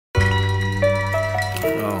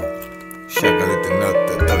Ja. Käka lite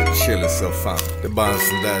nötter, ta lite chill i soffan. Det är bara en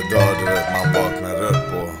sån där dag du vet, man vaknar upp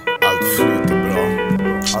och allt flyter bra.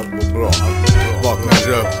 Allt går bra. Vaknar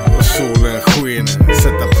upp och solen skiner.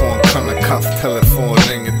 Sätta på en kanna kaffe, telefon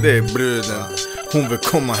ringer, det är bruden. Hon vill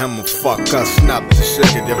komma hem och fucka snabbt i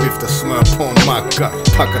köket, jag viftar smör på en macka.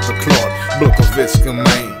 Packat och klart, block och viskar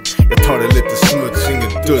mig. Jag tar det lite smuts,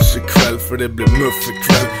 inget dusch ikväll för det blir muff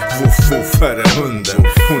ikväll. Woof woof, här är hunden,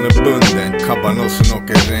 hon är bunden. Kabanossen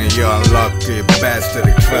åker in, jag är en lucky bastard.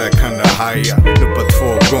 Ikväll kan det haja, nuppa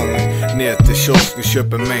 2 gånger. Ner till kiosken,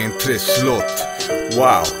 köper mig en trist lott.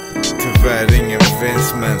 Wow, tyvärr ingen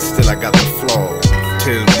vinst men still I got the flow.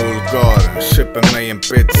 Till Bulgaren, köper mig en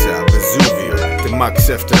pizza, Vesuvio. Till Max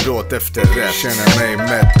efteråt, efterrätt. Känner mig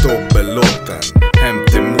med dobbellotten. Hem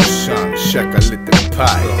till morsan, käka lite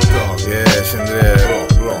paj. Yeah, kände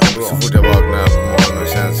det bra. Så fort jag vaknar på morgonen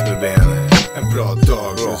känns det bli en bra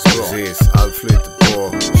dag. Precis, allt flyter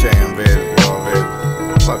på. Tjejen vill, jag vill.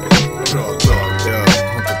 Fuck it, bra dag. Jag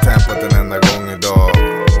har inte tempat en enda gång idag.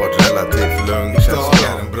 Varit relativt lugn, känns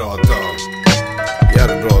som en bra dag.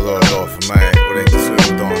 Jävligt bra dag idag för mig. Och det är inte slut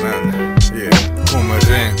på dagen än. Yeah. Kommer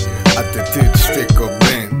in, attityd, stick och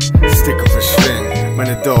blind. Stick och försvinn. Men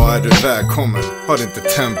idag är du välkommen. Har inte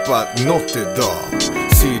tempat något idag.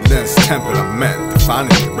 Sydländsk temperament, fan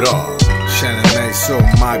inte bra. Känner mig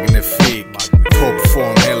så magnifik.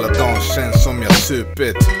 Toppform hela dagen, känns som jag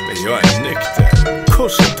supit. Men jag är nykter,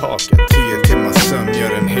 kors i taket. 10 timmar sömn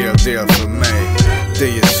gör en hel del för mig.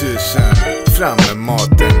 Det är susen, fram med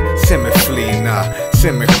maten. Se mig flina,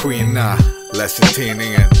 se mig skina. Läser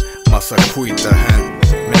tidningen, massa skit har hänt.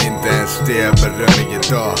 Men inte ens det jag berömmer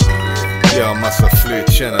idag. Jag har massa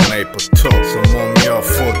flyt, känner mig på topp. Som om jag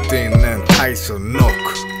fått in en Tyson knock.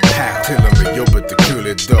 Till och med jobbet är kul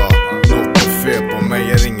idag. Något är fel på mig,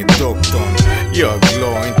 jag ringer doktorn. Jag är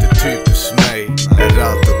glad, inte typiskt mig. Är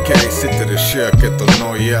allt okej? Sitter i köket och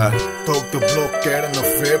nojar. Doktor Block, är det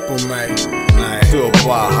något fel på mig? Nej, du har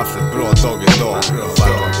bara haft en bra dag idag.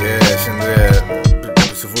 Yeah, jag kände det.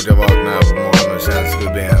 Så fort jag vaknar på morgonen känns det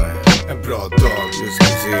bli en bra dag. Just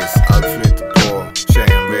precis, allt flyter på.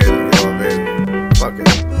 Tjejen vill, jag vill. Fuck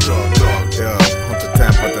it, bra dag. Jag har inte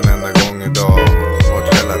tempat en enda gång idag.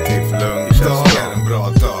 Varit relativt lugn, känns som en bra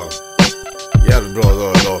dag. Jävligt bra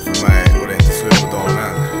dag idag för mig. Och det är inte slut på dagen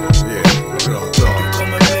än. Yeah, bra dag. Det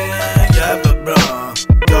kommer bli en jävla bra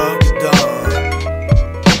dag idag.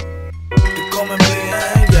 Det kommer bli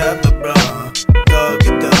en jävla bra dag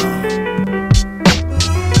idag.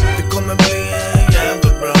 Det kommer bli en jävla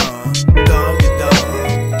bra dag idag.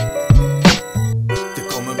 Det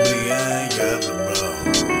kommer bli en jävla bra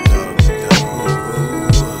dag idag.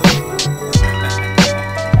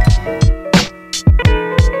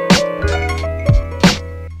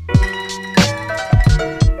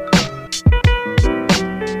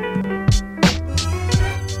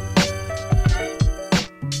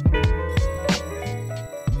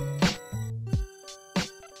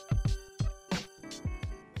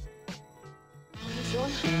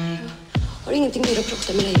 Har ingenting mer att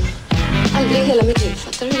prata med dig om. Aldrig i hela mitt liv,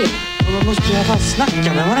 fattar du det? Man måste i alla fall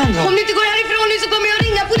snacka med varandra. Om du inte går härifrån nu så kommer jag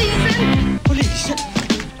ringa polisen. Polisen?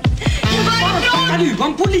 Jag var Vad ifrån! snackar du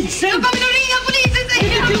om polisen? Jag kommer att ringa polisen, säger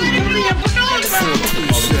jag! Jag kommer ringa polisen!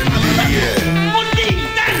 2009.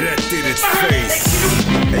 Rätt i ditt face.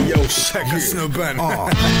 Hey yo, checka snubben.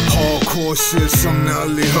 Hardcore shit som ni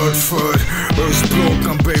aldrig hört för.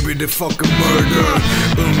 Östblockarn baby, det fucking murder.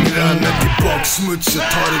 Ungrarna tillbaks, smuts,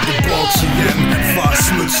 jag tar det tillbaks igen. Fast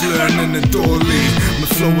smutslönen är dålig, men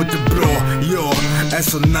flowet är bra. Jag är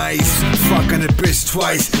så nice, fucking a bitch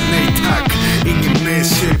twice. Nej tack, ingen mer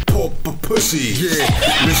shit, pop och pussy. Yeah,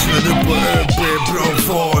 lyssnar du på ÖB,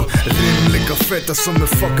 bra val. Rimliga feta som en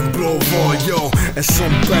fucking bra val. Jag är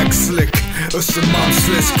som backslick,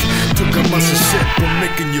 Östermalmsläsk. Tog en massa shit på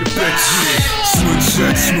micken, you bitch. Smuts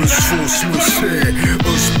 1, smuts 2, smuts 3.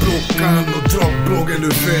 Östblockarn och dragbloggen, du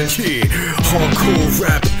vet. Hardcore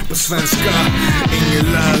rap på svenska. Ingen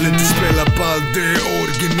lär inte spela ball, det är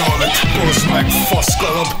originalet. Bara smack fast,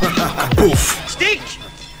 buff. Stick!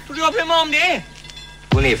 Tror du jag bryr mig om det?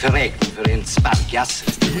 Hon är för rädd för en sparkas.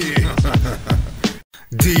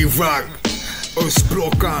 D-Rock,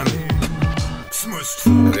 Östblockarn.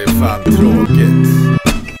 Det är fan tråkigt.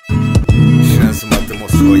 Känns som att det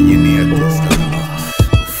måste vara genetiskt.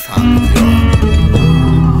 Fan vet jag.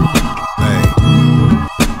 Nej.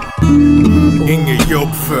 Inget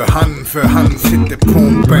jobb för han för han sitter på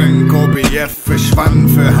en bänk. ABF försvann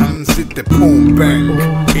för han sitter på en bänk.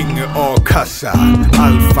 Ingen A-kassa,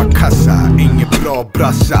 alfa-kassa, ingen bra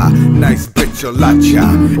brassa, nice bitch och latcha.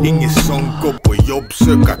 Ingen som går på jobb,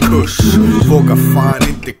 söka kurs. Vågar fan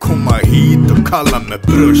inte komma hit och kalla mig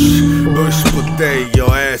brush. Usch på dig,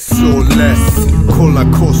 jag är så less. Kolla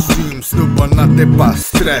kostym, snubbarna det är bara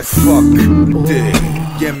stress. Fuck det,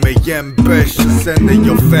 ge mig en bärs och sen är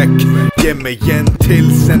jag väck. Ge mig en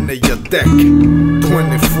till, sen är jag däck.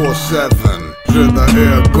 24/7, röda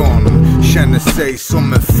ögon, känner sig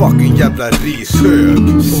som en fucking jävla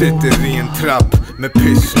rishög. Sitter i en trapp med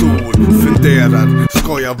pistol, funderar,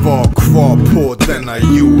 ska jag vara kvar på denna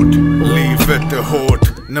jord? Livet är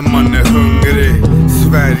hårt när man är hungrig.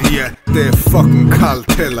 Sverige, det är fucking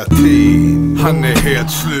kallt hela tiden. Han är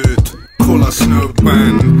helt slut, kolla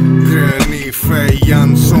snubben, grön i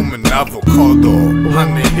fejan som en avokado. Han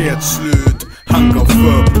är helt slut, han gav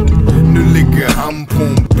upp. Nu ligger han på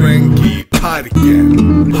en bänk i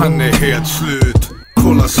parken. Han är helt slut,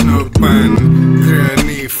 kolla snubben, grön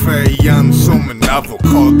i fejan som en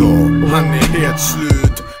avokado. Han är helt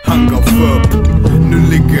slut, han gav upp. Nu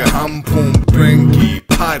ligger han på en bänk i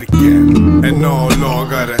parken. En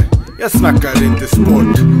A-lagare, jag snackar inte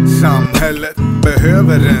sport. Samhället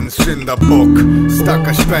behöver en syndabock.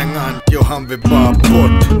 Stackars pengan, jo han vill bara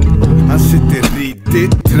bort. Han sitter i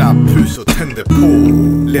ditt trapphus och tänder på.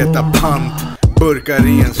 Letar pant, burkar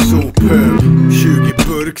i en sophög. 20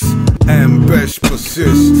 burks, en bärs på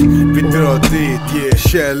syst. Vi drar dit, ger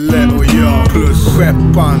Kjelle och jag plus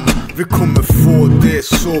skeppan. Vi kommer få det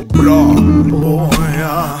så bra. Åh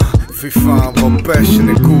ja, fy fan vad bärsen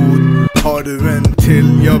är god. Har du en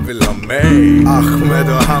till, jag vill ha mig. Ahmed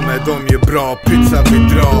och Hamed, de gör bra pizza, vi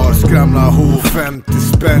drar. Skramla ho 50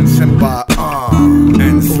 spänn, sen bara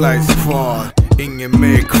en slice kvar, ingen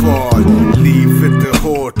mer kvar. Livet är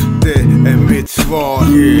hårt, det är mitt svar.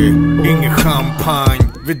 Ingen champagne,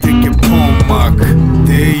 vi dricker pommack.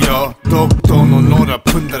 Det är jag, doktorn och några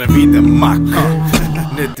pundare vid en mack.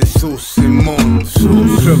 Ner till sås imorgon,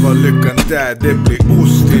 pröva lyckan där, det blir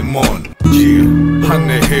ost imorgon. Han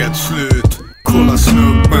är helt slut, kolla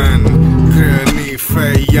snubben, grön i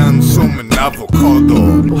fejan som en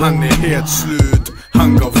avokado. Han är helt slut,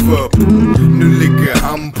 han gav upp. Nu ligger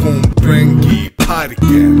han på en bänk i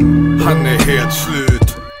parken. Han är helt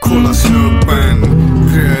slut, kolla snubben,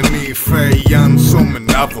 grön i fejan som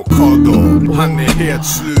en avokado. Han är helt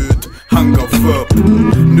slut, han gav upp.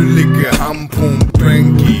 Nu ligger han på en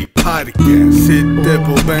bänk i parken. Sitter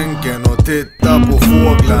på bänken och tittar på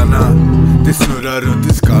fåglarna. Det snurrar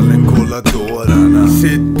runt i skallen, kolla dårarna.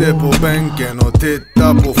 Sitter på bänken och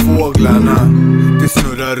tittar på fåglarna. Det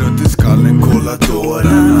snurrar runt i skallen, kolla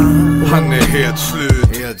dårarna. Han är helt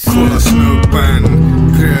slut, kolla snubben,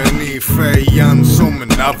 grön i fejan som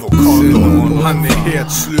en avokado. Han är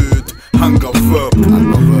helt slut, han gav upp.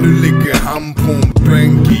 Nu ligger han på en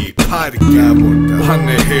bänk i parken. Han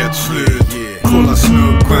är helt slut, kolla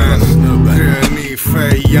snubben, grön i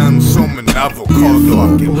fejan som en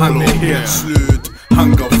avokado. Han är helt slut,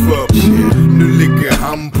 han gav upp. Nu ligger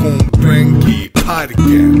han på en bänk i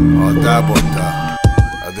parken. Ja, där borta,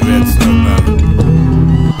 ja du vet snubben,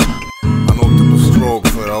 han åkte på stroke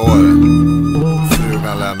förra året.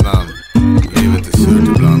 Frugan lämnade han. Livet är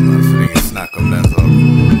surt ibland, så det är inget snack om den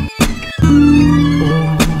saken.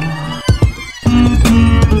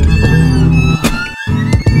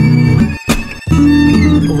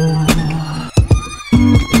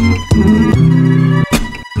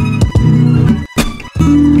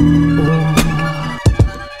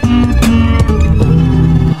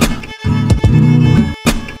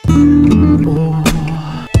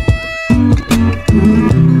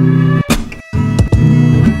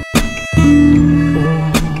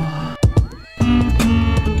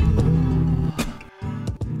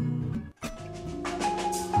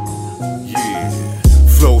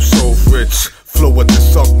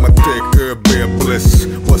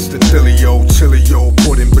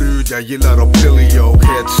 Jag gillar att pillio,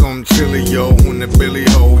 het som chilio. Hon är Billy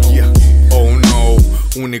Ho, yeah. Oh no,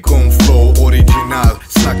 unikon flow, original.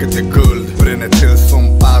 Snacket är guld, bränner till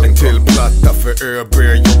som balling. Till platta för ÖB,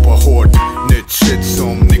 jobbar hårt. Nytt shit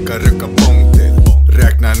som ni kan rycka bång till.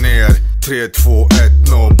 Räkna ner, 3, 2, 1,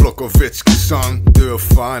 0. Blockovitski son, du har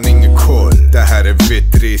fan ingen koll. Det här är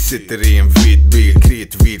Vitt Ris, sitter i en vit bil.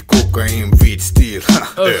 Kritvit, kokain, vit stil.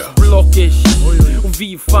 Östblockish, och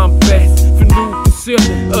vi fan bäst. För nord till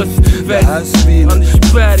söder, öst, väst.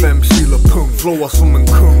 Anders Berg, 5 kilo pung. flåa som en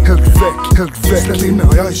kung. Helt väck,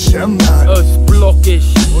 Slajlinor, jag är känd här.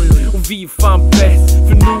 Östblockish, och vi fan bäst.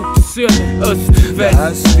 För nord till söder, öst, väst. Det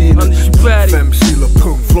här svinet, Andersberg, 5 kilo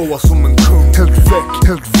pung, flåa som en kung. Helt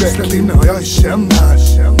väck, Slajlinor, jag är känd här.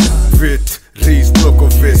 Vitt Ris, block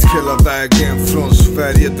och fisk hela vägen från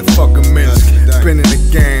Sverige till fucking Minsk. Been in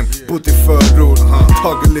the game, bott i förort,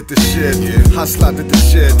 tagit lite shit, hasslat lite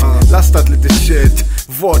shit, lastat lite shit.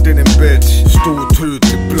 Vart är din bitch? Stor trut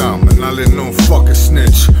ibland men aldrig någon fucking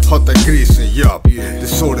snitch. Hata grisen, japp, det är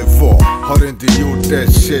så det var. Har du inte gjort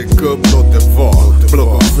det shit, gubb, låt det vara.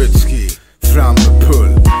 Block och fitski, fram med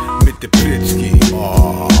pull, mitt i pritski.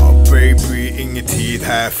 Baby, ingen tid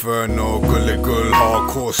här för någon gulligull.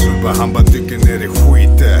 HK-snubbe, han bara dyker ner i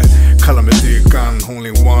skiten. Kallar mig dykan,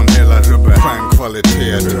 only one hela rubben.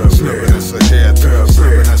 Stjärnkvalitet, snubben är så het,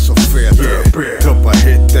 snubben är så fet. Droppar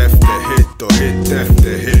hit efter hit och hit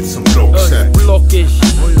efter hit som rockset. Östblockish,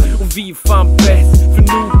 och vi fan bäst. För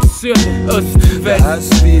nord till söder, öst, väst.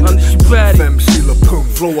 Andersberg, 5 kilo pung,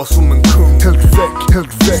 flåa som en kung. Helt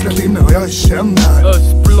väck, Slajlinor, jag är känd här.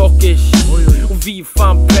 Östblockish, och vi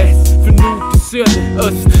fan bäst. För nord till söder,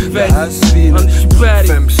 öst, väst. Andersberg,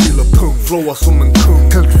 5 kilo pung, flåa som en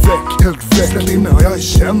kung. Helt väck, Slajlinor, jag är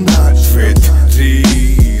känd här. Vitt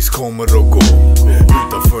Ris kommer och går,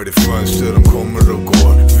 utanför det fönster de kommer och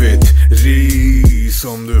går. Vitt Ris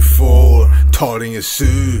som du får, tar ingen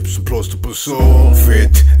sup som plåster på sår.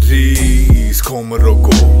 Vitt Ris kommer och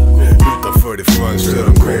går, utanför det fönster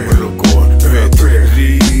de kommer och går. Vitt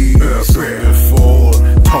Ris som du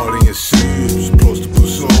får, tar ingen sup som plåster på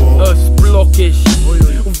sår. Östblockish,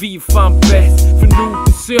 och vi fan bäst. För nord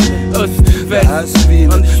till söder, öst, väst.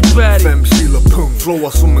 Andersberg, 5 kilo pung,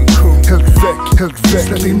 flåa som en kung. Helt väck,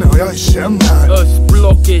 Slajlinor, jag är känd här.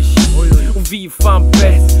 Östblockish, och vi fan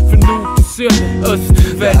bäst. För nord till söder, öst,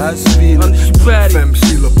 väst. Andersberg, 5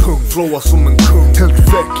 kilo pung, flåa som en kung. Helt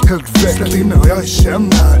väck, Slajlinor, jag är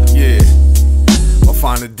känd här. Yeah. Vad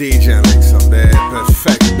fan är DJn liksom? Det är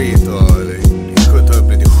perfekt beat och det skjuter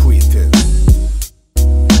upp lite skit till.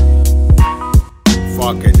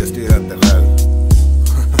 Fuck it, jag styr upp det själv.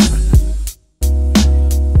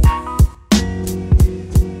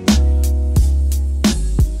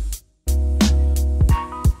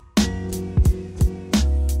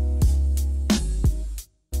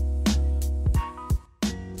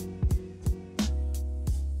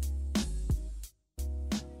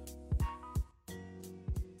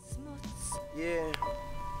 Yeah.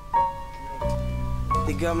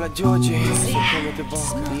 Det gamla Georgie som kommer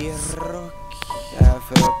tillbaka. Det är rock. Jag är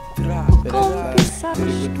för att berätta hur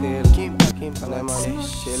det går till. Kimpa när man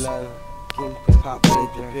chillar. Kimpa, pappa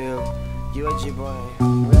lite pill. Georgie boy.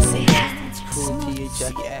 Cool THC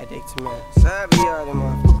addict man. Så här vi gör det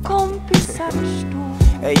man. Kompisar förstår.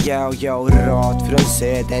 Jag rad från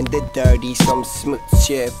södern, det dirty som Smuts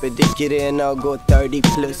köper det gröna och går 30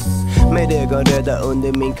 plus. Med ögon röda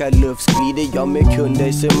under min kalufs glider jag med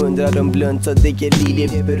kunder som undrar om blunt så det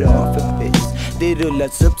glider bra för piss. Det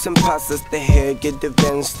rullas upp som passas till höger till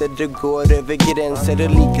vänster, det går över gränser och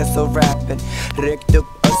lika så rappen. Rökt upp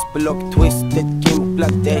östblock, twisted, gimpla,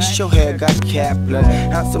 dash och höga Kaplan.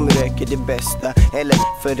 Han som röker det bästa, eller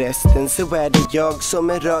förresten så är det jag som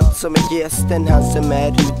är rad som är gästen. Han som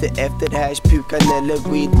är ute efter hashpukan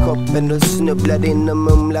eller weedkoppen och snubblar in och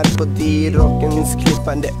mumlar på D-rockens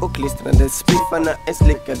klippande och klistrande. Spiffarna är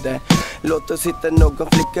slickade. Låt oss hitta någon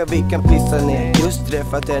flicka vi kan pissa ner. Just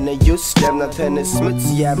träffat henne, just lämnat henne.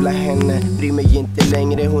 Smuts jävla henne, bryr mig inte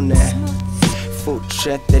längre hon är.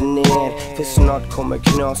 Fortsätter ner, för snart kommer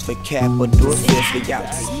knas för cap och då ses vi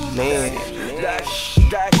alltid ner.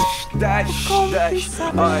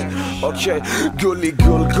 Okej, gullig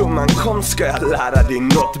gullgumman, kom ska jag lära dig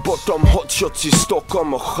något. Bortom hotshots i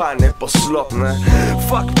Stockholm och stjärnor på slott.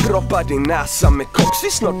 Fuck, proppa din näsa med koks.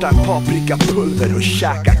 Vi snortar paprikapulver och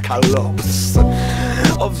käkar kalops.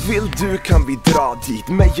 Och vill du kan vi dra dit.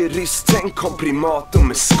 Mejerist, tänk komprimato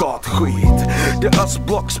med skatskit. Det är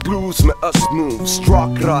östblocks blues med östmoves.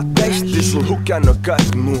 Strakrat, dash, diesel, hookan och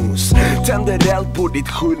gut moves. Tänder eld på ditt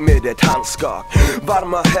skjul med ett handskak.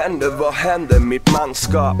 Varma händer, vad händer mitt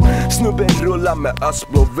manskap? Snubben rullar med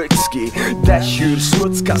östblå whisky. Dashdjur,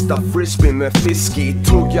 smuts, kastar frisbee med fisk i.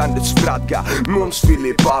 Tuggandets fradga, mums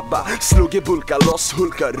filibaba. Slugge bulkar loss,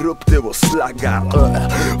 hulkar upp det och slaggar.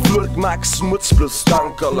 Flurk max, smuts plus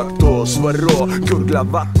stank och laktos. Vadå? Gurgla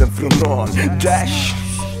vatten från någon. Dash.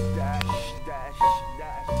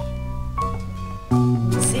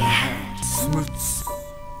 Smuts.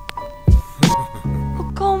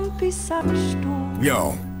 Och kompisar förstår.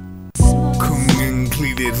 Yo. Kungen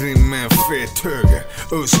glider in med en fet höger.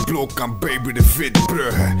 Östblockarn baby, det vitt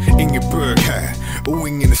bröd här. Ingen bög här och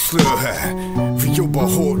ingen är slö här. Vi jobbar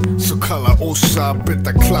hårt, så kallar oss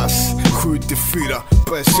arbetarklass. 7-4,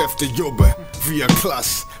 bäst efter jobbet. Vi har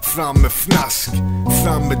klass, fram med fnask,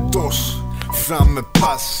 fram med doss, fram med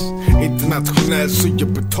pass. Internationellt så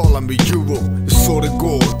jag betalar med euro. Det är så det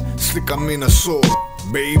går, slicka mina sår.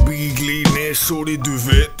 Baby, glid ner så du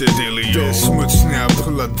vet det. Det är smuts när jag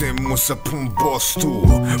pullar din mossa på en barstol.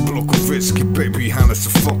 Block och whisky, baby, han är så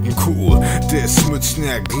fucking cool. Det är smuts när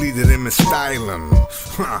jag glider in med stylen.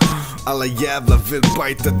 Alla jävla vill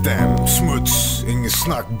bita dem. Smuts, ingen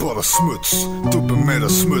snack, bara smuts. Dubbel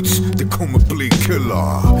med smuts, det kommer bli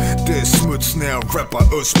kulla. Det är smuts när jag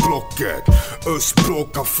rappar Östblocket.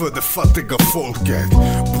 Östblockar för det fattiga folket.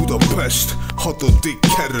 Budapest, Hata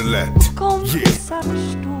Inte lätt. Yeah.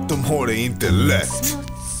 De har det inte lätt.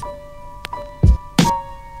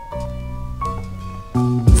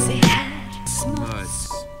 Se här,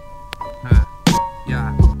 smuts.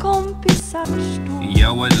 Kompisar förstår.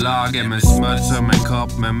 Jag är lager med smuts som en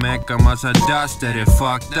kopp med mecka massa dust. Det är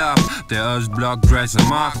fucked up. Det är Östblock dress och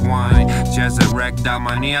mock wine. Känns en räck där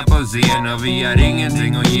man är på scen. Och vi har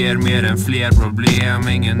ingenting och ger mer än fler problem.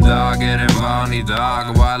 Ingen dag är en vanlig dag.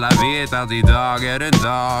 Och alla vet att idag är en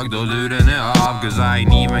dag då luren är av. Cause I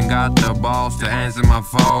ain't even got the balls to answer my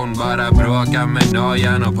phone. Bara bråka med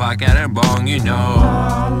nojan och packar en bong, you know.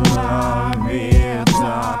 Alla vet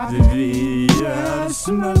att vi är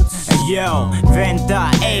smuts. Yo, vänta,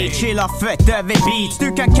 ey, chilla fett över beats.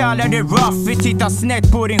 Du kan kalla det rough, vi tittar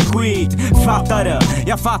snett på din skit. Fattar du?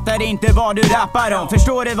 Jag fattar inte vad du rappar om.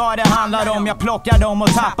 Förstår du vad det handlar om? Jag plockar dem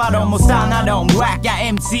och tappar dem och stannar dem. Wacka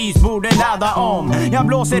MCs borde ladda om. Jag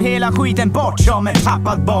blåser hela skiten bort som en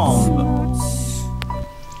tappad bomb.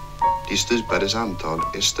 De stupades antal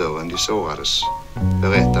är större än de sårades,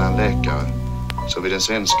 berättar en läkare som vid den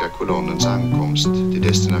svenska kolonnens ankomst till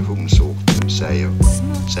destinationsorten säger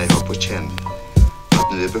sig ha på känn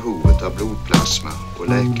att nu är behovet av blodplasma och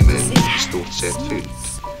läkemedel i stort sett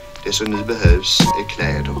fyllt. Det som nu behövs är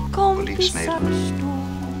kläder och livsmedel.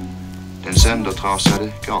 Den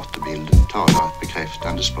söndertrasade gatubilden talar ett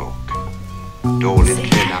bekräftande språk. Dåligt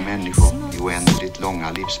klädda människor i oändligt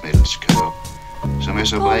långa livsmedelsköer som är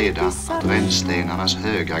så breda att rännstenarnas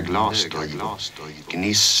höga glasstryg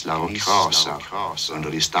gnisslar och krasar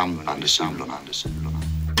under de stampande sulorna.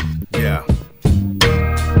 Yeah.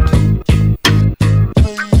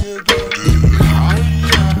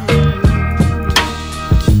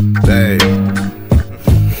 Hey.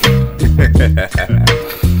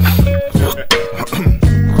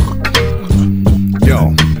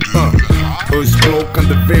 Yo. Östblockarn,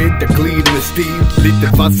 det vet jag glider med stil.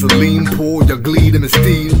 Lite vaselin på, jag glider med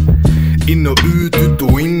stil. In och ut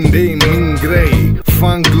och in, det är min grej.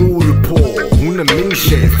 Fan glor du på, hon är min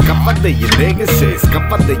tjej. Skaffa dig en egen tjej,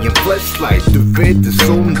 skaffa dig en flashlight. Du vet det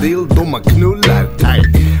som del, de har knullar tight.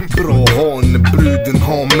 Bra ha när bruden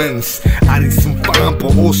har mens. Arg som fan på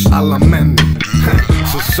oss alla män.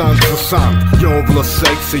 Så sant, så sant. Jag vill ha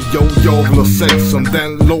sex, jag vill ha sex som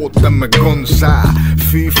den låten med Gonza.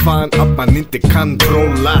 Fy fan att man inte kan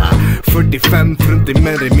trolla. 45 frunti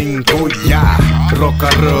med i min koja. Rocka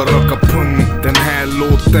rör, rocka pung. Den här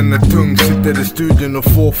låten är tung. Sitter i studion och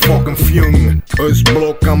får fucking fjung.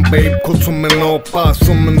 Östblockarn babe, kort som en apa.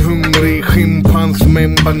 Som en hungrig schimpans med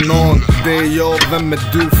en banan. Det är jag, vem är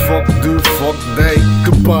du? Fuck dig.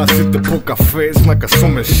 Du bara sitter på café, snackar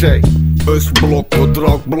som en tjej. Östblock och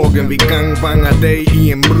drakbloggen, vi gangbangar dig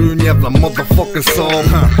i en brun jävla motherfucking Saab.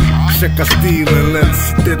 Checka stilen, den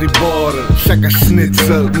sitter i baren. Checka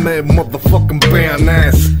schnitzel med motherfucking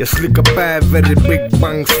bearnaise. Jag slickar bäver i Big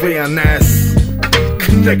Bang Svearnäs.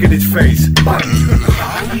 Knäcker ditt face, bang.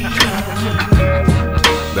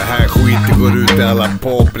 Det här skiten går ut till alla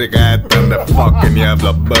paprikaätande fucking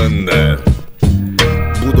jävla bönder.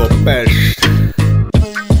 Budapest.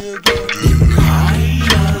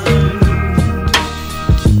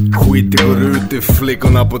 Skit går ut till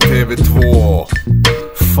flickorna på TV2.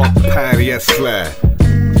 Fuck Per Gessle.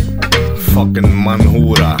 Fucking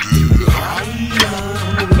manhora.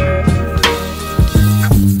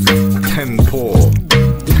 Tänd på.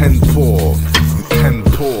 Tänd på. Tänd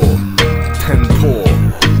på. Tänd på.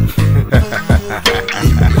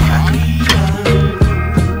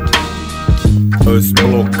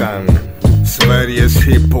 Östblockarn, Sveriges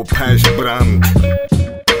hiphop-hashbrand.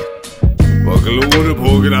 Vad glor du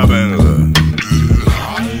på grabben?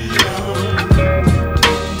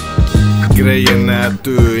 Grejen är att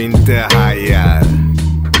du inte hajar.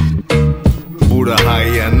 Borde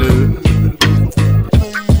haja nu.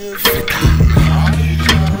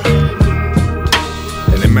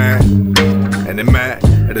 Är ni med? Är ni med?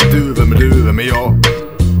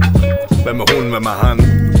 med han.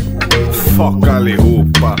 Fuck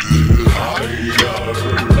allihopa.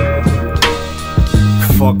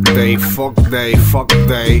 Fuck dig, fuck dig, fuck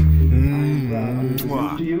dig.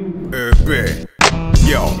 ÖB.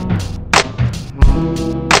 Yo.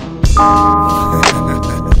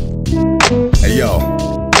 Hey, yo.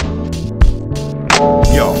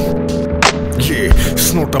 Yo. Yeah.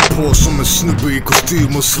 Snortar på som en snubbe i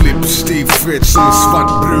kostym och slips. Stivfett som en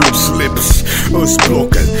svart brudslips.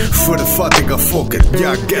 Östblockarn för det fattiga folket.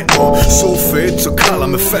 Jag ghetto, så fett så kalla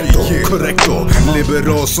mig fetto. Korrekto,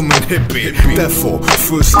 liberal som en hippie. Därför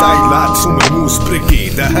full stylad som en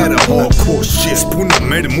mosbricki. Det här är hardcore shit. Spunna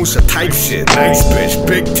med det morsa tight shit. Nice bitch,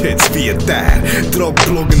 big tits, vi är där. Dra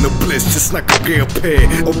bloggen och bliss, jag snackar GP.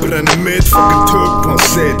 Och bränner med ett fucking tugg på en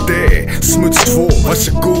CD. Smuts 2,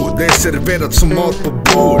 varsågod. Det är serverat som mat på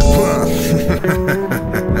bord.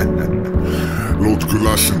 Låt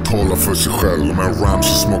gulaschen tala för sig själv. Men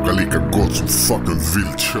rams smakar lika gott som fucking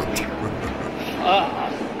viltkött.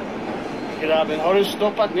 Grabben, har du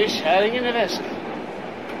stoppat ner kärringen i väskan?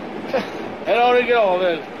 Här har du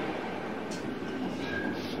graven.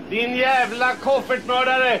 Din jävla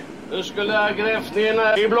koffertmördare. Du skulle ha grävt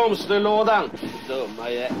ner i blomsterlådan. Dumma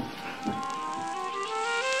jävla.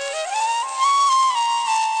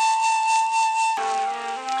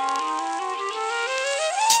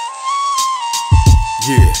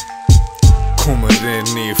 Yeah. Kommer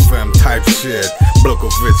in i 5 type shit. Block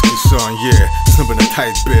of whisky son, yeah. Snubben en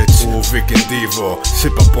tight bitch. Oh, vilken divo.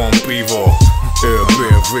 Sippa på en pivo. ÖB,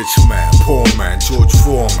 rich man, poor man, George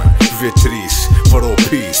Foreman. Vitt Ris, vadå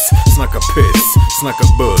peace? Snacka piss, snacka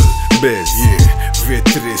bull, biz, yeah.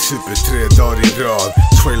 Vitt Ris, super 3 dagar i rad.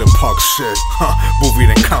 Trailer park shit, bor vid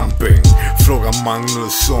en camping. Fråga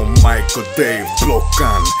Magnus och Mike och Dave.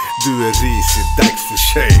 Blockan, du är risig, dags för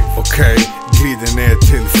shave. Okej, glider ner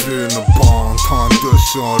till frun och barn. Ta en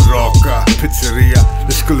dusch och en raka. Pizzeria,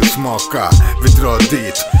 det skulle smaka. Vi drar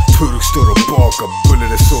dit, turk står och bakar.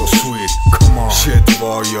 Bullar är så sweet, come on. Shit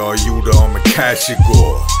vad jag gjorde av med cash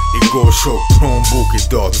igår. Igår tjock plånbok,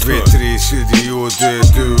 idag Vitt Ris, idiot, det är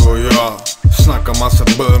du och jag. Snackar massa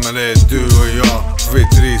bör men det är du och jag.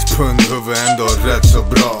 Vitt Ris, pundhuvud, ändå rätt så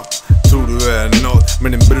bra. Tror du är något,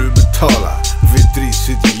 men din brud betalar. Vitt Ris,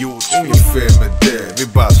 idiot, inget fel med det. Vi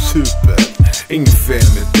bara super, inget fel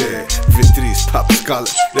med det. Vitt Ris, pappskalle,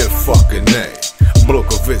 det är fucking nej. Block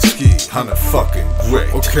of whisky, han är fucking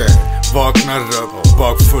great. Okej, vaknar upp,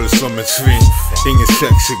 bakfull som ett svin. Ingen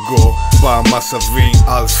sex igår, bara massa vin.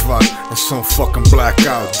 All svart, en sån fucking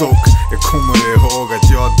blackout. Dock, jag kommer ihåg att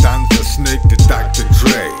jag dansade snyggt till Dr.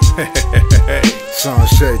 Dre. Sa en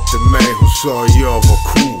tjej till mig, hon sa jag var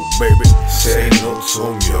cool baby. Säg något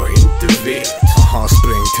som jag inte vet. Han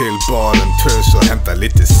spring till baren, tös och hämta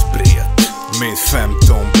lite spret. Minst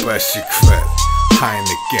 15 bärs ikväll.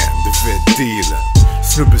 Heineken, du vet dealen.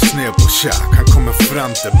 Snubbe sned på tjack, han kommer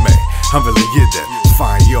fram till mig. Han vill ge det,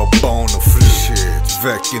 fan jag barn och fri. Shit,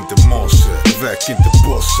 väck inte morse, väck inte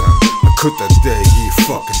bossen. Han kuttar dig i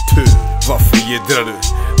fucking tur. Varför jiddrar du?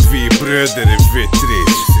 Vi är bröder i Vitt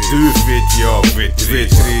Ris. Du vet jag, Vitt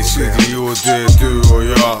Ris, idiot, det är du och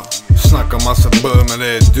jag. Snackar massa bör men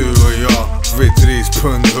det är du och jag. Vitt Ris,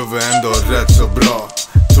 pundhuvud, ändå rätt så bra.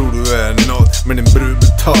 Tror du är något, men din brud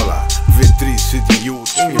betalar. Vitt Ris, idiot,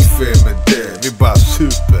 inget fel med det. Vi bara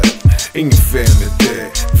super, inget fel med det.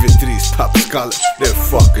 Vitt Ris, pappskalle, det är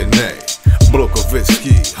fucking nej. Block of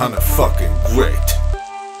whisky, han är fucking great.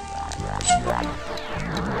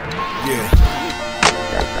 Yeah.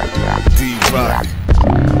 D-Rock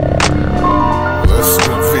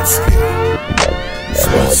Östblockarn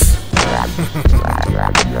Smuts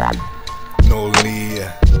 09.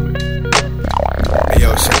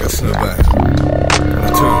 Jag käkar snubben. Han är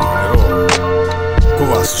tung, han är rå. Gå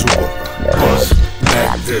varsågod. Nej,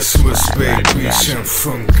 det är smuts baby, Känn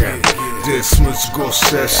Funken. Det är smuts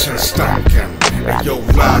gosse, känn stanken.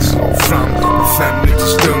 Jag Laszlo fram med 5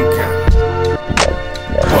 liters dunken.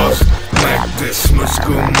 Nej, det är smuts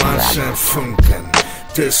gumman, Känn Funken.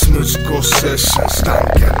 Det är smuts gosse, känn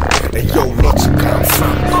stanken. Jag Laszlo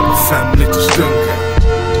fram med 5 liters dunken.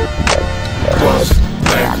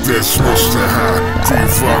 Det är smuts det här,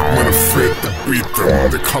 D-Rock med den feta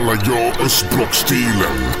biten. Det kallar jag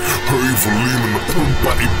Östblockstilen. Höj volymen och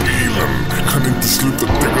pumpa i bilen. Kan inte sluta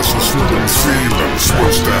dägga som snubben i silen.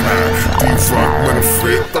 Smuts det här, D-Rock med den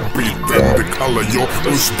feta biten. Det kallar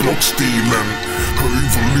jag Östblockstilen. Höj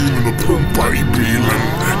volymen och pumpa i bilen.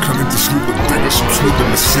 Kan inte sluta dägga som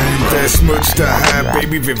snubben i silen. Det är smuts det här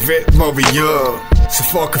baby, vi vet vad vi gör. Så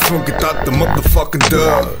fucking funket att de motherfucking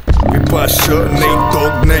dör. Vi bara kör Nate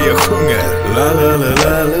Dogg när jag sjunger. La la la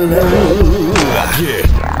la la la.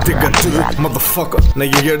 Yeah. Diggar du, motherfucker, när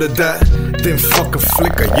jag gör det där. Din fucking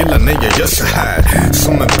flicka gillar när jag gör så här.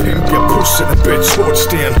 Som en pimp, jag pushar en bitch hårt,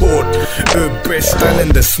 stenhårt. ÖB-stylen,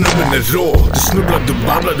 den snubben är rå. Du snubblar, du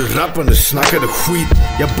babblar, du rappar, du snackar du skit.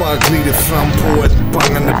 Jag bara glider fram på ett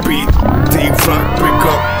bangande beat. Deep rock, pick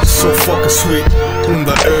up, so fucking sweet.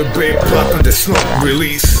 Under ÖB-plattan, det är snart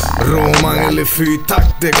release. Roman eller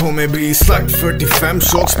fyrtakt, det kommer bli slakt. 45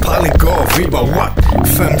 shots, palling gav, vi bara what?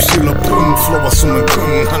 5 kilo pung, flowar som en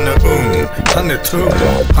kung. Han är ung, han är tung,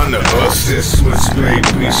 han är ös. Det är smuts,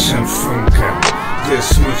 baby, Känn Funken. Det är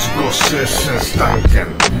smuts, gosse, känn stanken.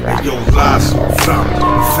 Jag läser fram,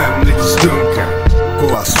 5 liter stunken.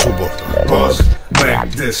 Gå alltså borta, bas, back.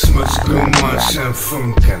 Det är smuts, gumman, Känn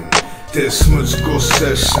Funken. Det är smuts,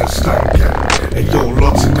 gosse, känn stanken. Jag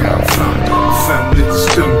låter kan fram, 5 liter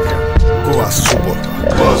stunken. Gå alltså borta,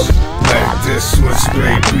 bas, back. Det är smuts,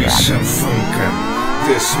 baby, Känn Funken.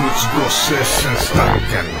 Det är smuts, gosse, känn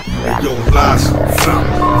stanken. Jag läser fram,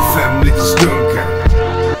 5 liter stunken.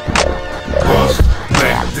 Bas,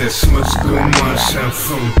 back. Det är smuts, gumman, Känn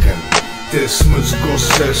Funken. Det är smuts,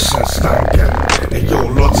 gosse, känn stanken.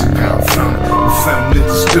 Jag låter kan fram, 5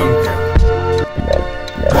 liter stunken.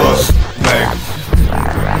 Bas, back.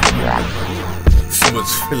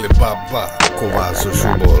 Smuts, filibabba. Kovaso,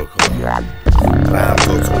 shuborko.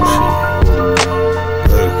 Ranto, toshi.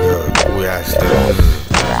 Ujasne.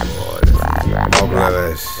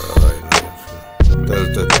 Obleves.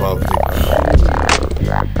 Delta Public.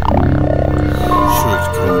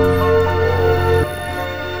 Skjutkropp.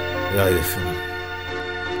 Ja, det är fint.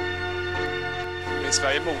 Är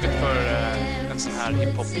Sverige moget för en sån här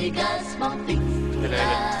hiphop? Eller är det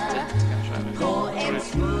tidigt kanske?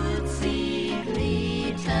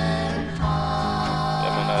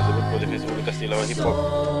 Jag menar, det beror på, det finns olika stilar av hiphop.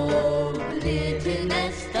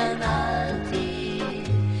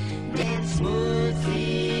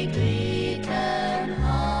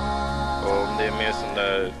 Och om det är mer sån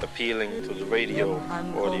där appealing to the radio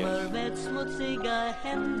audience.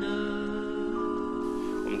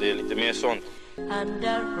 Om det är lite mer sånt.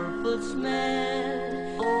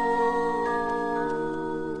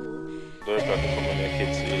 Då är det klart att det kommer ner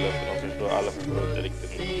kids i gillar, för de förstår, alla förstår inte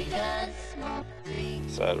riktigt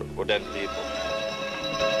så här ordentligt.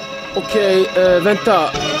 Okej, vänta.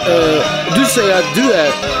 Du säger att du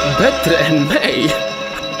är bättre än mig.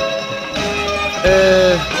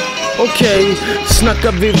 Okej,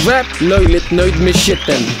 snackar vi rap, löjligt nöjd med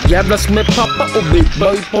shitten. Jävlas med pappa och big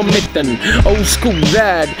boy på mitten. Old school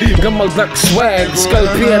rad, gammal black swag.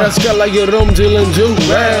 Skalpera, skalla, gör om till en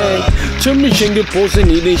do-rag. Tömmer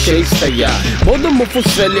kängelpåsen i din tjejstäja. Båda må få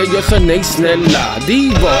svälja, jag sa nej snälla.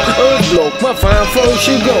 Diva, Östblock, vad fan får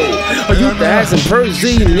 20? Har gjort det här sen Percy,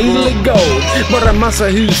 illegal. Bara massa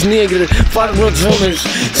husnegrer, farbror Thomas,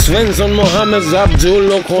 Svensson, Mohammed,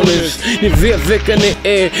 Abdul och Honus. Ni vet vilka ni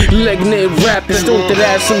är. Lägg ner rap, det står inte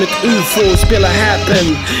där som ett UFO. Spela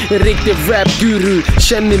happen, en riktig rap-guru.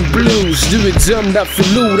 Känn din blues, du är dömd att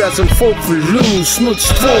förlora som folk förlor. Smuts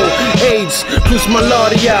 2, AIDS plus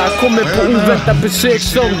malaria. Kommer på oväntat besök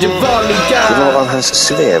som det vanliga. Det var av hans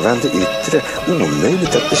svävande yttre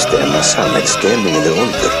omöjligt att bestämma samhällsställning eller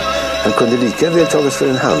ålder. Han kunde lika väl tagas för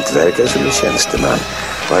en hantverkare som en tjänsteman.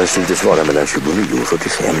 Och han syntes vara mellan 29 och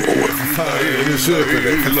 45 år.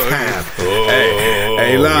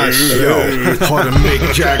 Hey Laj, yo, har en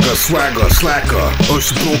Mick Jagger, swagger, slacker.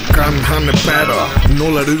 Östblockarn, han är better.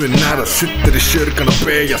 Nollar du är nära, sitter i kyrkan och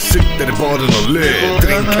ber. Jag sitter i baden och ler.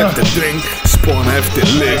 Drink efter drink, spana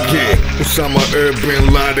efter lägg. Och samma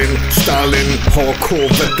Bin Laden, Stalin,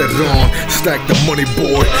 HK-veteran. Stack the money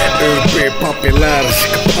boy, ÖB, papilär,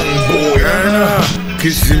 skapangboy.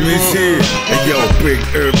 Kissimisi, yo, big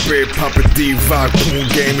ÖB, pappa diva. Poon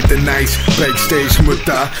game inte nice, backstage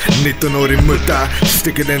mutta. 19-årig mutta,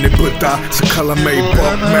 sticker den i butta. Så kalla mig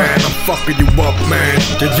Bob man, I'm fucking you up man.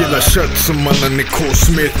 Jag gillar kött som Anna Nicole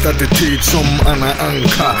Smith. Attityd som Anna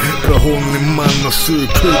Anka. Behållning man och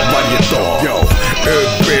surklut varje dag. Yo,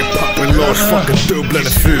 ÖB, pappa Lars, fucking dubblar det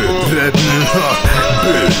fru. Rädd nu, ha,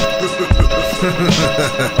 bu.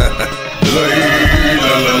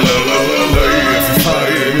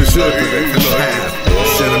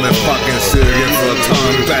 Känner mig fucking sugen för att ta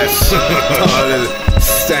en bärs. Ta det,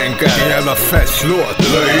 stänka en jävla festlåt.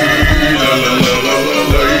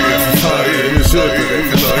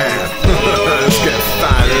 Ska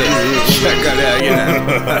fan checka lägen.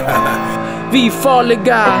 Vi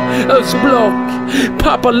farliga, Östblock,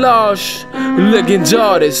 pappa Lars,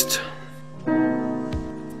 legendariskt.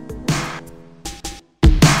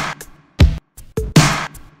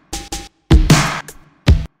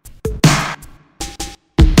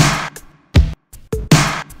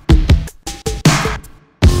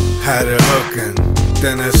 Här är hooken,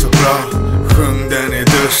 den är så bra. Sjung den i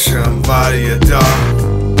duschen varje dag.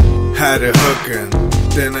 Här är hooken,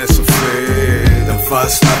 den är så fet. Den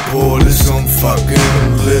fastnar på det som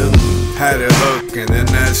fucking lim. Här är hooken,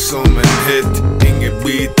 den är som en hit. Inget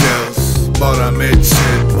Beatles, bara mitt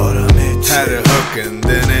shit. Här är hooken,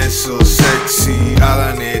 den är så sexy.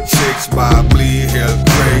 Alla ni chicks bara blir helt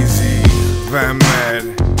crazy. Vem är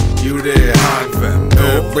det? Jo det är han, vem då?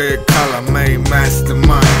 Kallar mig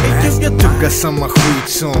mastermind. Jag tuggar samma skit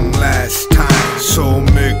som last time. Så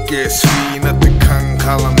mycket svin att det kan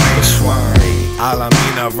kalla mig swine. Alla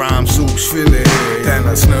mina rhymes oxfilé.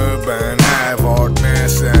 Denna snubben här varit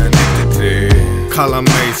med sen 93. Kalla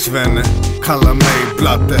mig Svenne, kalla mig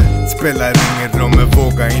Blatte. Spelar ingen roll men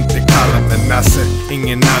vågar inte kalla mig Nasse.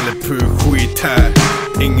 Ingen Nalle skit här.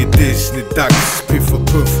 Ingen Disney-dags piff och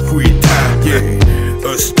puff skit här, yeah.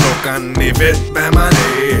 Östblockarn, ni vet vem man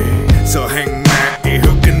är. Så häng med i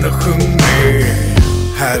hooken och sjung med.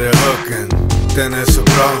 Här är hooken, den är så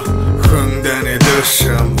bra. Sjung den i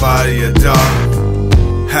duschen varje dag.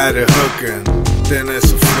 Här är hooken, den är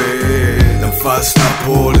så fet. Den fastnar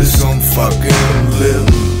på det som fucking lim.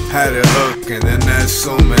 Här är hooken, den är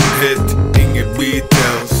som en hit. Inget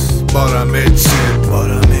Beatles, bara mitt shit.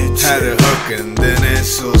 Här är hooken, den är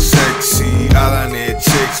så sexy. Alla ni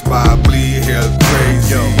chicks bara blir helt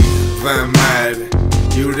crazy. Vem är det?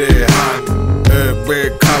 Jo det är han.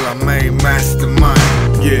 ÖB kallar mig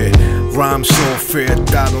mastermind, yeah. Rhyme så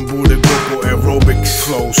feta, de borde gå på aerobics.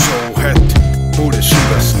 Flow så hett, borde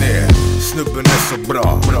kylas ner. Snubben är så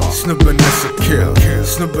bra, snubben är så kill.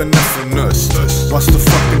 Snubben är förnust, what's the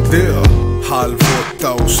fucking deal?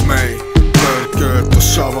 7:30 hos mig. Viltkött och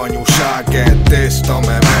Charken och Charken, det står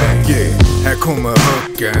med mig, yeah. Här kommer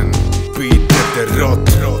hooken, beatet är rått,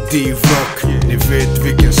 D-rock, ni vet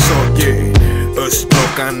vilken sort, yeah.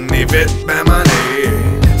 Östblockarn, ni vet vem man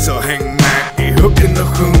är. Så häng med i hooken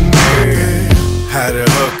och sjung med. Här är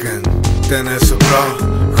hooken, den är så bra.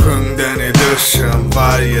 Sjung den i duschen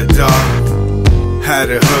varje dag. Här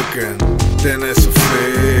är hooken, den är så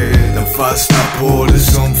fet. Den fastnar på det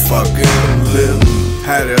som fucking lim.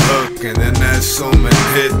 Här är hooken, den är som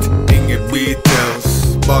en hit. Inget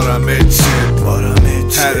Beatles, bara mitt shit.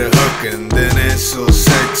 Här är hooken, den är så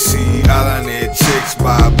sexy. Alla ni chicks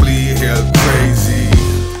bara blir helt crazy.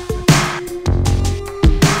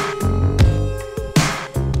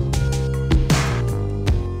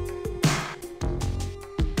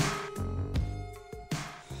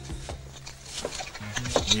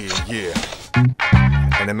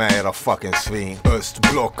 Yeah. Är ni med era fucking svin?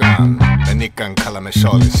 Östblockarn, men ni kan kalla mig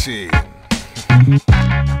Charlie Sheen.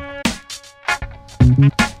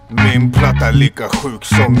 Min platta är lika sjuk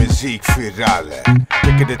som musikfiralle.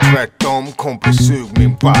 Tycker det tvärtom, kompis sug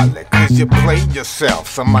min balle. Cause you play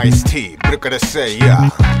yourself som Ice-T brukade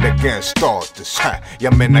säga. Lägg en status här,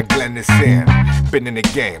 jag menar Glenn sen. Been in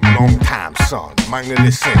the game, long time son. Magne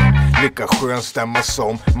Lisen, lika skön stämma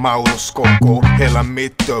som Mauro Scocco. Hela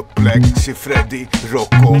mitt upplägg, ser Freddy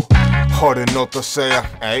Rocco. Har du något att säga?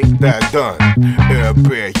 Nej, det är done.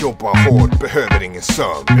 ÖB jobbar hårt, behöver ingen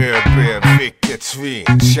sömn. ÖB, vilket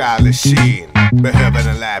svin, Charlie Sheen. Behöver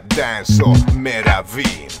en lapdance och mera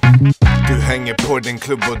vin. Du hänger på din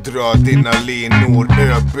klubb och drar dina linor.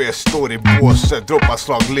 ÖB står i båset, droppar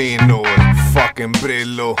slaglinor. Fucking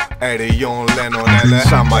Brillo, är det John Lennon eller?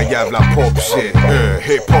 Samma jävla popshit,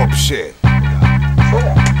 hip-hop shit.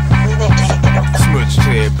 Smuts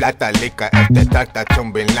 3, blatta lika eftertraktat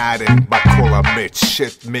som Bin Laden. Bara kolla mitt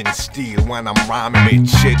shit, min stil when I'm rhyming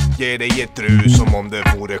mitt shit. Ge dig ett rus som om det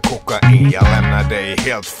vore kokain. Jag lämnar dig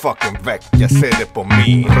helt fucking väck, jag ser det på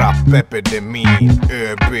min rap-epidemin.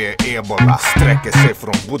 ÖB Ebola sträcker sig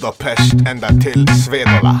från Budapest ända till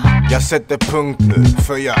Svedala. Jag sätter punkt nu,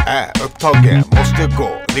 för jag är upptagen, måste gå.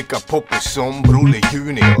 Lika poppis som Broly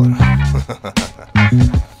Junior.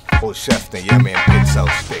 Håll käften, ge mig en pizza och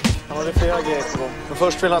stick. Ja, det är flera grejer på gång. Men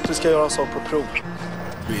först vill jag att vi ska göra en sak på prov.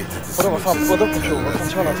 Vadå, vad fan, båda på prov? Vad kan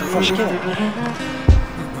du köra till forskning?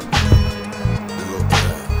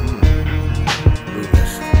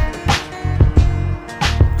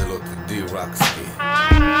 Det låter D-Rockski.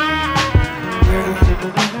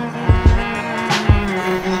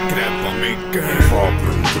 Greppa mycket.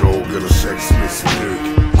 Vapen, drog eller sexmissbruk.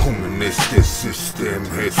 Kommunistiskt system,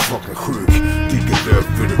 helt fucking sjuk. Digger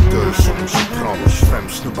över en dörr som Sopranos. 5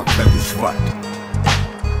 snubbar klädd i svart.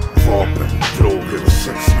 Vapen, droger och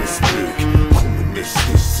sexmissbruk.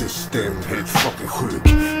 Kommunistiskt system, helt fucking sjuk.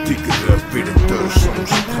 Digger över en dörr som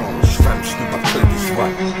Sopranos. 5 snubbar klädd i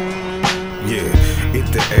svart. Yeah,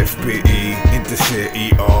 Inte FBI, inte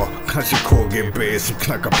CIA, kanske KGB som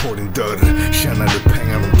knackar på din dörr. Tjänar du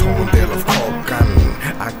pengar och tar en del av kakan.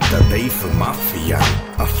 Akta dig för maffian,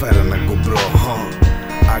 affärerna går bra, ha.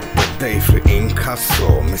 Akta dig för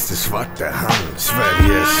inkasso, Mr. Svarte han.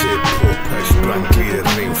 Sverige shit på Persbrand,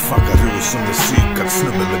 glider in, fuckar ut som en psykad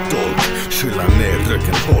snubbe med dolk. Kylla ner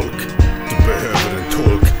röken holk, du behöver en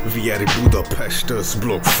tolk. Vi är i Budapest,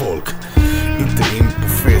 Östblockfolk. Inte in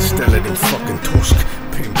på fel ställe din fucking torsk.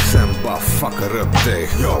 Pimpsen bara fuckar upp dig.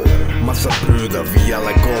 Yo, massa brudar vid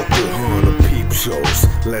alla gatuhörn och peepshows.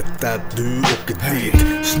 Lätt att du åker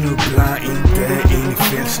dit. Snubbla inte in i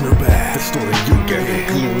fel snubbe. Det står en Juggen,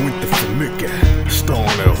 glo inte för mycket.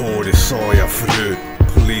 Stan är hård, det sa jag förut.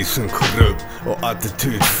 Polisen korrupt och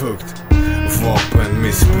attitydfukt.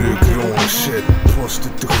 Vapenmissbruk, rån, shit,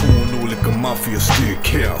 prostitution, olika maffiastyr,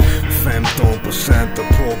 15% av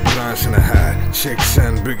på branschen är här.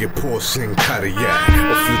 Checksen bygger på sin karriär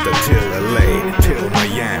och flyttar till LA, till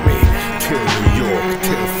Miami, till New York,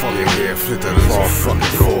 till fucking flyttar ut som fucking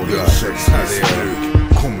fråga. Sexmissbruk,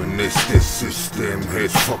 kommunistiskt system,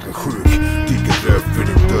 helt fucking sjuk. Dyker upp vid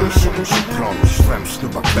din dörr som Sopranos, 5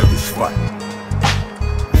 snubbar klädd i svart.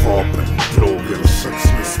 Vapen, droger och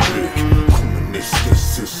sexmissbruk.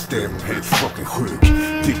 Kommunistiskt system, helt fucking sjuk.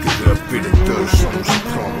 Dyker upp vid din dörr som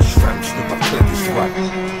Sopranos, 5 snubbar klädd i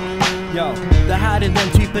svart. Ja, det här är den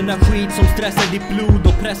typen av skit som stressar ditt blod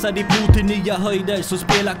och pressar ditt blod till nya höjder. Så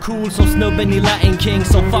spela cool som snubben i Lion King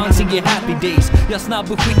som fanns i Happy Days. Jag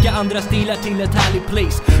snabb och skicka andra stilar till ett härligt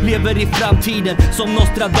place. Lever i framtiden som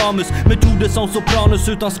Nostradamus. Metoder som Sopranos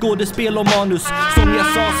utan skådespel och manus. Som jag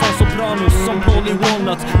sa, som Sopranos, som Polly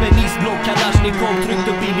Walnuts. Med isblock Kalashnikov tryckt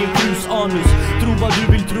upp i din frus anus. Tro vad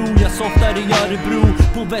du vill tro, jag softar i Örebro.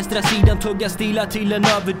 På västra sidan tuggar stilar till en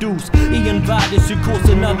överdos. I en värld där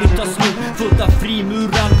psykoserna vill ta slut. Fullt av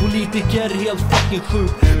frimuran, politiker helt fucking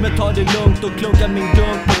sjuk. Men ta det lugnt och klunka min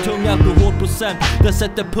dunk med tung alkoholprocent. Den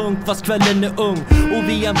sätter punkt fast kvällen är ung. Och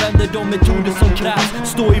vi använder de metoder som krävs.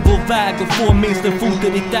 Stå i vår väg och få minst en fot i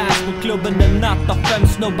ditt ass. På klubben en natt av 5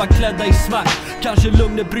 snubbar klädda i svart. Kanske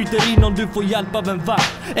lugnet bryter in om du får hjälp av en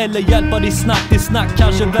vakt. Eller hjälpa dig snack till snack.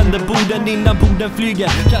 Kanske vänder borden innan borden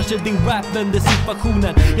flyger. Kanske din rap vänder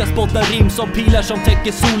situationen. Jag spottar rim som pilar som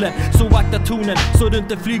täcker solen. Så vakta tonen så du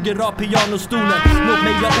inte flyger av pianostolen. Låt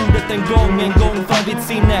mig göra ordet en gång för ditt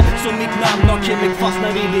sinne. Så mitt namn har kemik fastnar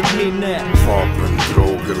i ditt minne. Vapen,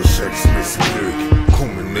 droger och sexmissbruk.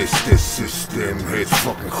 Kommunistiskt system, helt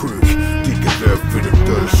fucking sjuk. Dyker upp vid din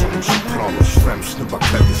dörr som Sopranos, 5 snubbar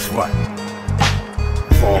klädd i svart.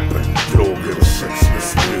 Vapen, droger och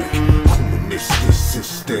sexmissbruk. Kommunistiskt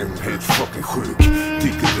system, helt fucking sjuk.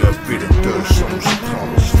 Dyker upp vid din dörr som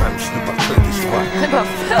Sopranos, 5 snubbar klädd i svart. Jag är bara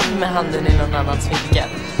född med handen i någon annans ficka.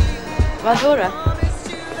 Vadå då?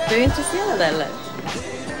 Du är intresserad eller?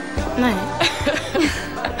 Nej.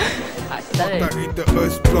 Hatar inte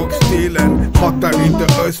östblockstilen, hatar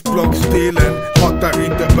inte östblockstilen, hatar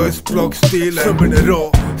inte östblockstilen. Snubben är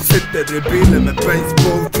rå, sitter i bilen med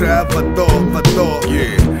baseballträ, vadå?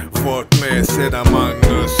 Yeah, varit med sedan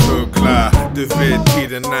Magnus Uggla. Du vet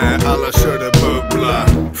tiden när alla körde bubbla.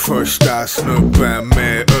 Första snubben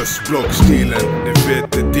med östblockstilen. Ni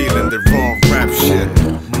vet det dealen, det raw rap shit.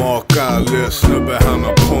 Makalös snubbe, han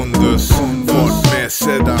har pondus. Varit med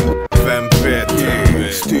sedan, vem vet?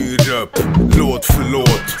 Yeah, styr upp, låt för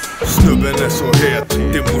låt. Snubben är så het,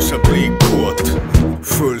 det måste bli kåt.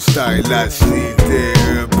 Full style, stil, det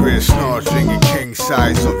är ÖB. Snart ringer king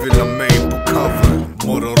size och vill ha mig på cover.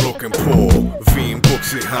 Morgonrocken på,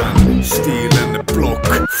 vinbox i hand. Stilen är block,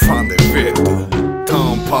 fan det vet du.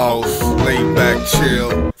 Ta en paus, lay back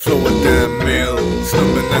chill. Flow a damn mill,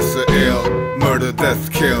 snubben är så ill. Murder,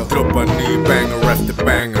 death, kill. Droppa ny banger efter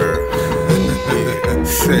banger.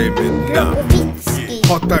 Säg mitt namn.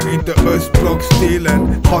 Hatar inte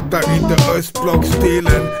östblockstilen, hatar inte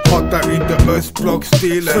östblockstilen, hatar inte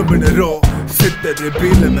östblockstilen. Snubben är rå, sitter i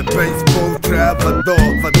bilen med baseballträ, vadå?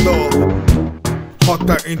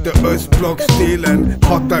 Hatar inte östblockstilen,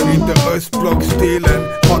 hatar inte östblockstilen,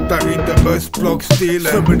 hatar inte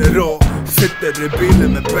östblockstilen. Snubben är rå, sitter i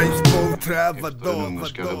bilen med baseballträ, vadå? Den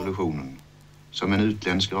ungerska revolutionen, som en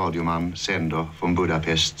utländsk radioman sänder från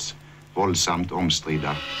Budapests våldsamt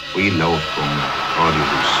omstridda och illa åtgångna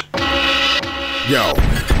radiohus. Yo,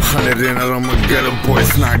 han är rena rama ghetto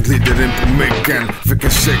boys när han glider in på micken. Vilken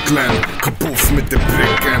checklen, kapuff mitt i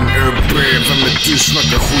pricken. ÖB, vem är du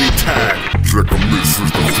snackar skit här? Dräcka mitt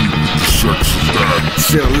första skit lite sex och där.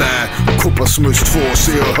 Ser lär, koppa smuts 2,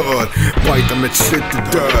 se och hör. Bajta med ett slitt och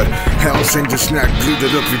dör. Hells Angels snack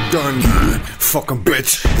glider upp vid dörren. Fucking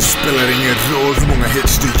bitch, det spelar ingen roll hur många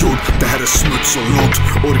hits du gjort. Det här är smuts och låt,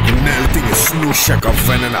 originellt, ingen Snorkäkar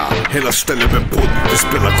vännerna, hela stället med podd. Vi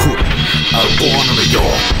spelar kort. Albanen är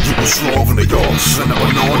jag, Jugoslaven är jag,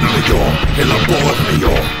 Svennabananen är jag, hela baren är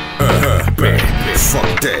jag.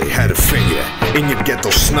 Fuck dig, här är fingret. Inget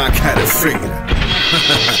ghetto-snack, här är fingret.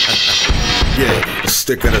 Yeah,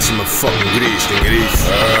 stickade som en fucking gris, din gris.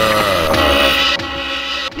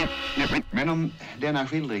 Men om denna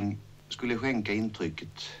skildring skulle skänka intrycket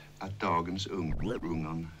att dagens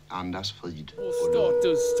ungern andas frid.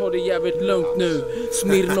 Status, ta det jävligt lugnt nu.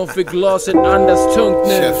 Smirnoff i glaset, andas tungt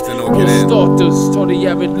nu. Status, ta det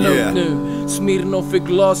jävligt lugnt nu. Smirnoff i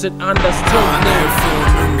glaset, andas tungt nu.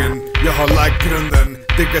 Från ungen, jag har lagt grunden.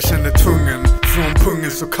 Digga känner tvungen. Från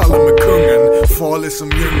pungen så kallar mig kungen. Farlig som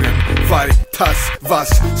djungeln. Varg, tass, vass.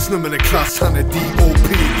 Snubben är klass, han är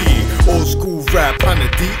D.O.P.E. Old school rap, han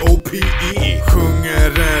är D.O.P.E. Sjunger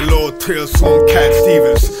en låt till som Cat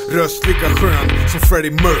Stevens. Röst lika skön som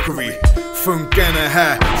Freddie Mercury. Funken är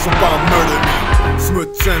här som bara murder me.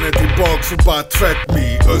 Smutsen är tillbaka så bara tvätt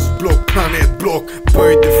me. Östblock, planetblock.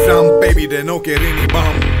 Böjde fram baby, den åker in i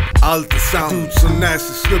bam. Allt är sant, dude så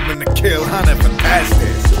nasty. Snubben är kill, han är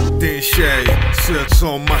fantastisk. Din tjej, söt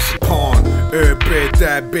som marsipan. ÖB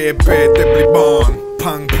där BB, det blir barn.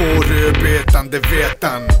 Pang på rödbetan, det vet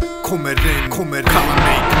han. Kommer kalla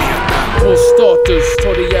mig gnetan. På status,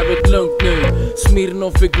 ta det jävligt lugnt nu.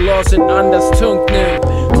 Smirnoff i glaset, andas tungt nu.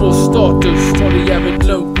 På status, ta det jävligt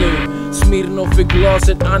lugnt nu. Smirnoff i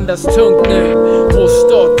glaset, andas tungt nu. På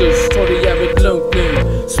status, ta det jävligt lugnt nu.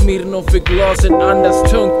 Smirnoff i glaset,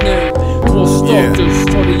 andas tungt nu. På status,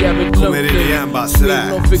 ta det jävligt lugnt nu.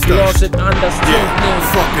 Smirnoff i glaset, andas tungt nu.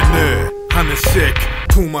 Fucking nu, han är sick.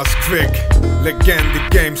 Thomas Quick, legend i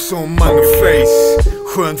game som Face.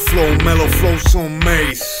 Skönt flow, mellow flow som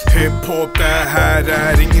Mace. Hiphop, det här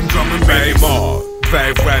är ingen drum and bass.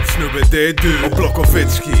 Dvärg-rap snubbe, det är du och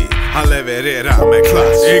Blockovitski. Han levererar med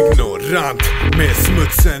klass. Ignorant, mer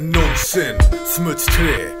smuts än någonsin. Smuts 3,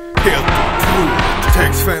 helt otroligt.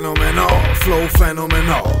 Text fenomenal, flow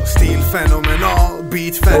fenomenal. Stil fenomenal,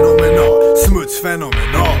 beat fenomenal. Smuts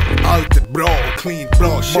fenomenal, allt är bra och clean,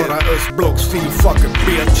 bra shit. Bara östblock stil, fucking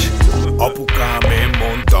bitch. Apuka med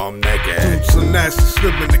mondom nigga. Dude så nasty,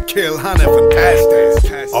 snubben är kill, han är fantastisk.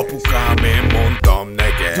 Apuka med mondom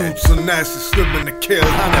nigga. Dude så nasty, snubben är kill,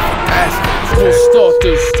 han är fantastisk. På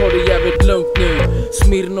status, ta det jävligt lugnt nu.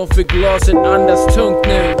 Smirnoff i glaset, andas tungt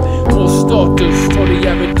nu. På status, ta det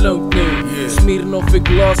jävligt lugnt nu. Smirnoff i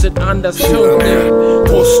glaset, andas tungt nu.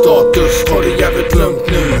 På status, ta det jävligt lugnt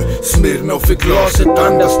nu. Smirnoff i glaset,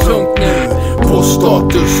 andas tungt nu. På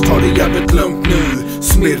status, ta det jävligt lugnt nu.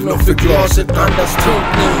 Smirnoff i glaset, andas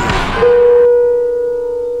tungt nu.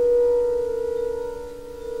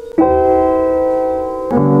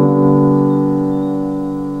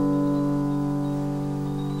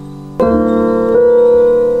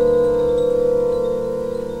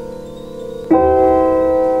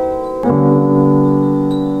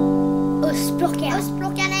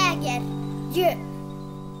 Östblockarn äger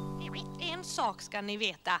en sak ska ni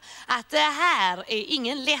veta, att det här är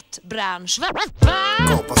ingen lätt bransch.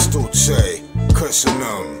 Gapa stort sig,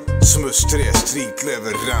 kursenum. Smuts 3,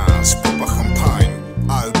 streetleverans. Poppa champagne,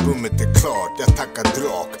 albumet är klart. Jag tackar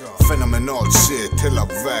drak, fenomenalt shit. Hela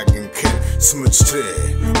vägen kid, Smuts 3.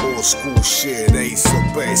 Old school shit, ace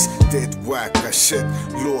och bass. Det är ett wacka shit,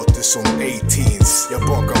 låter som 18s. Jag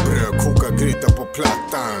bakar bröd, kokar gryta på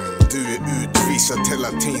plattan. Du är utvisad hela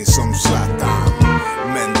tiden som Zlatan.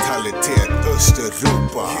 Mentalitet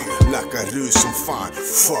Östeuropa, lackar ut som fan,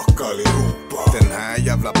 fuck allihopa. Den här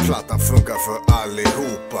jävla plattan funkar för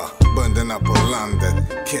allihopa. Bönderna på landet,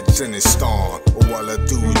 kidsen i stan och alla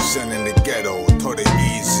dudesen in the ghetto. Ta det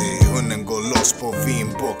easy, hunden går loss på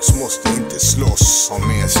vinbox, måste inte slåss. Har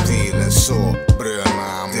mer stil än så,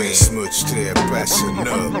 bröna med Smuts 3, bässen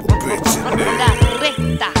upp och bitchen ner.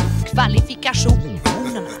 Rätta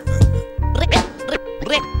kvalifikationerna. Rätta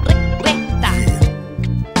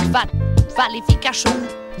kvalifikation.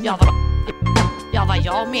 Ja, vad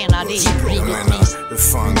jag menar det är hur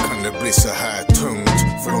fan kan det bli så här tungt?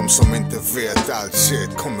 För de som inte vet, allt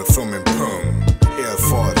shit kommer från min pung.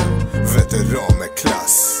 Erfaren, veteran med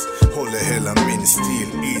klass. Håller hela min stil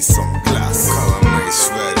i som glass. Kallar mig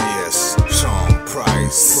Sveriges Sean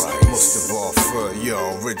Price. Måste vara för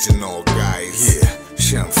jag original guys. Yeah,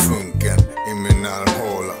 Känn Funken i min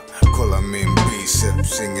armhåla. Kolla min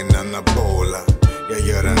biceps, ingen anabola. Jag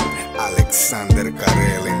gör en Alexander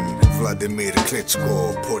Karelin, Vladimir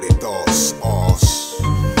Klitschko på ditt as.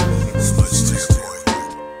 Smuts 3 boy,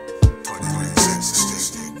 ta det med en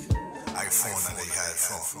sensitiv. iPhone är det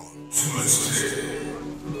härifrån. Smuts 3.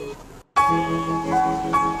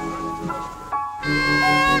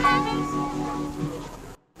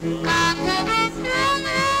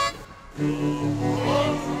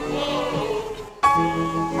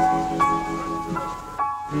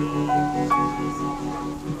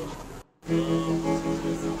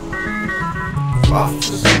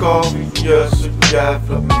 Varför ska vi göra så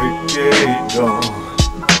jävla mycket idag?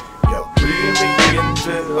 Jag bryr mig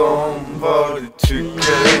inte om vad du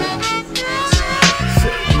tycker.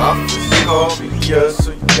 Säg varför ska vi göra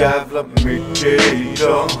så jävla mycket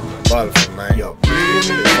idag? Varför mig? Jag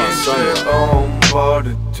bryr mig inte om vad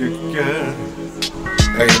du tycker.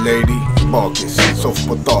 Hey lady, bakis,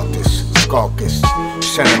 soffpotatis, skakis.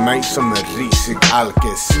 Känner mig som en risig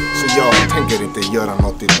alkis. Så jag tänker inte göra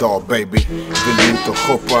något idag baby. Vill du ut och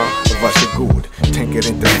shoppa? Varsågod. Tänker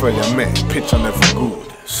inte följa med, pizzan är för god.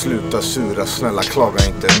 Sluta sura, snälla klaga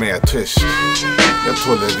inte mer, tyst. Jag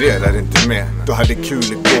tolererar inte mer. Du hade kul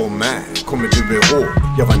igår med. Kommer du ihåg?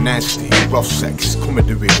 Jag var nasty, rough sex. Kommer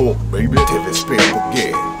du ihåg baby? TV-spel på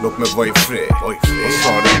G. Låt mig vara i fred. Vad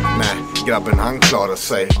sa du? Nej, grabben han klarar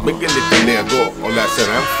sig. Bygger lite lego och läser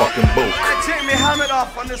en fucking bok. I take my helmet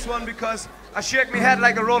off on this one because I shake my head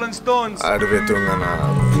like a Rolling Stones. Nej, du vet ungarna,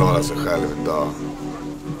 de klarar sig själv idag.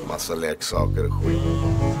 Massa leksaker och skit.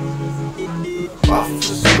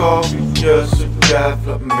 Varför ska vi göra så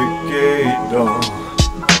jävla mycket idag?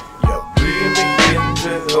 Jag bryr mig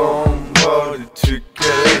inte om vad du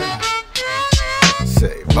tycker.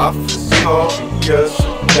 Säg varför ska vi göra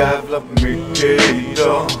så jävla mycket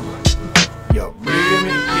idag? Jag bryr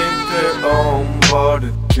mig inte om vad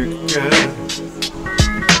du tycker.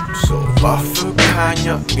 Så varför kan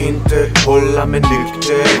jag inte hålla mig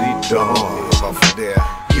nykter idag? Varför det?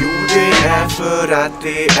 Jo, det är för att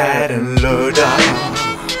det är en lördag.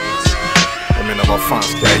 Jag menar vad fan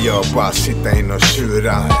ska jag göra? Bara sitta in och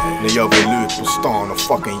tjura. När jag vill ut på stan och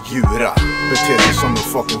fucking djura. Beter sig som en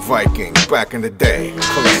fucking viking back in the day.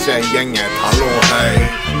 Kolla säg gänget, hallå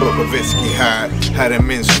hej. Blåbär whisky här, här är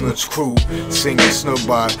min Smuts crew. Singel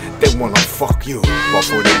snubbar, they wanna fuck you. Vad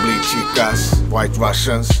får det bli chicas? White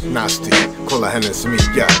Russians, nasty. Kolla hennes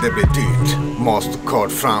midja, det blir dyrt.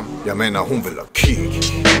 Mastercard fram, jag menar hon vill ha kig.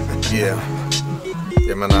 Yeah.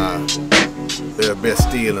 Jag menar, det är bäst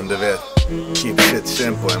stilen du vet. Keep shit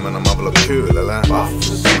simple, jag menar man vill ha kul eller?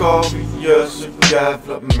 Varför ska vi göra så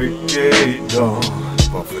jävla mycket idag?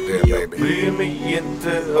 Varför det baby? Jag bryr mig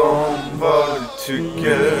inte om vad du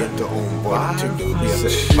tycker. Inte om vad du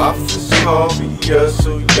tycker. Varför ska vi göra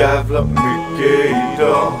så jävla mycket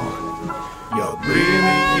idag? Jag bryr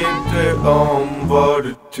mig inte om vad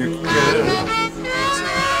du tycker.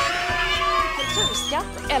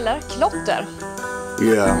 Kulturskatt eller klotter?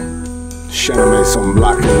 Yeah. Känner mig som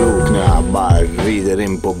Black Luke när jag bara rider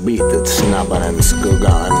in på beatet snabbare än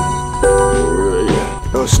skuggan.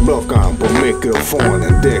 Östblockarn på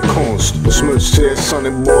mikrofonen, det är konst. På Smuts 3, Sonny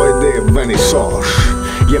Boy, det är vernissage.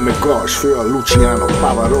 Ge mig gage för jag är Luciano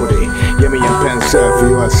Pavarotti. Ge mig en pensel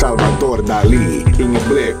för jag är Salvador Dali. Ingen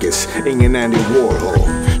blekis, ingen Andy Warhol.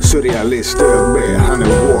 Surrealist, ÖB, han är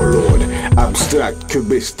warlord. Abstrakt,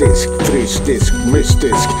 kubistisk, frystisk,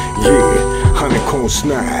 mystisk. Yeah, han är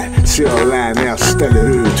konstnär. Så jag lär när jag ställer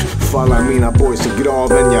ut. Falla mina boys i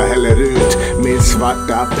graven, jag häller ut. Min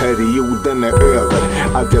svarta perioden är över.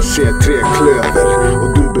 Att jag ser 3 klöver.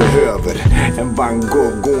 Och du behöver en Van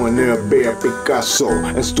Gogh och en ÖB Picasso.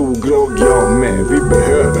 En stor grogg, jag med, vi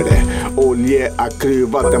behöver det. Olje, akryl,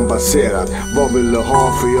 vattenbaserat. Vad vill du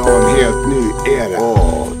ha för jag har en helt ny era.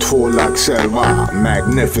 2 lax 11,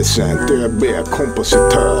 magnificent. ÖB,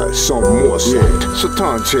 kompositör som Mozart. Så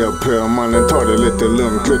ta en chill pill, mannen tar det lite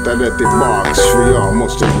lugnt. Luta det tillbaks för jag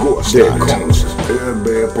måste gå snart. Det är konst.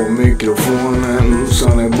 ÖB på mikrofonen.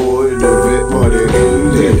 Sonny Boy, du vet vad det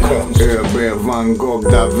är. Det är konst. ÖB, Van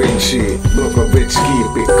Gogh, Da Vinci, Blokovitsky,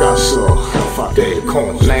 Picasso. Det är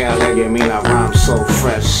konst. När jag lägger mina rhymes so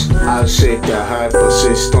fresh. All shit jag hör på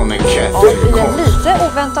sistone cat. Och i en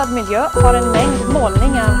lite oväntad miljö har en mängd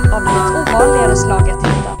målningar av lite ovanligare slaget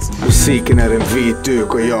hittats. Musiken är en vit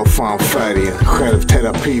duk och jag fan färgen.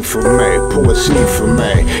 Självterapi för mig, poesi för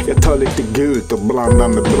mig. Jag tar lite gult och blandar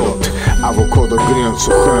med blått. Avokado grönt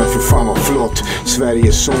så skönt, för fan vad flott.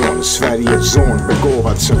 Sveriges son,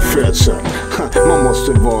 begåvad sen födseln. Man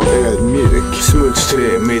måste vara ödmjuk. Smuts 3,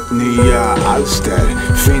 mitt nya alster.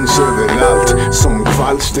 Finns överallt som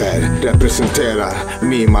kvalster. Representerar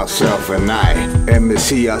me, myself and I.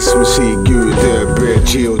 Messias, musikgud,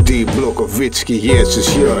 G.O.D. Blokovitsky,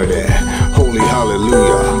 Jesus gör det. Holy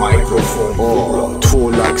hallelujah, mikrofon. 2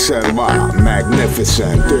 lax 11,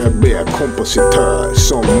 magnificent. ÖB, kompositör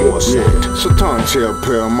som Mozart. Så ta en chill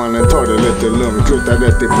pill, mannen tar det lite lugnt. Luta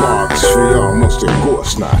det tillbaks för jag måste gå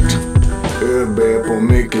snart. ÖB på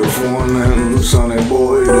mikrofonen. Sonny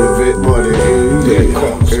boy, du vet vad det är. Det är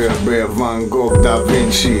konst. ÖB, Van Gogh, Da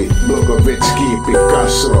Vinci, Blogovitsky,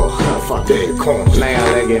 Picasso. Fuck, det är konst. När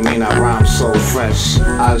jag lägger mina rhymes so fresh.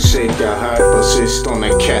 All shit jag hört på sistone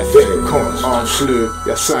cat. Det är konst. Avslut,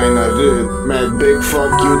 jag signar ut med big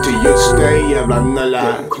fuck you till just dig jävla nölla. Det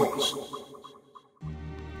är konst.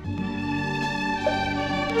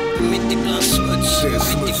 Mitt ibland smuts,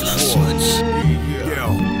 mitt ibland smuts.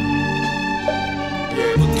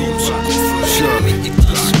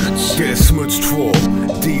 Det är Smuts 2,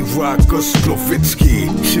 D-Rock och Splovitsky.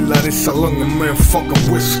 Chillar i salongen med en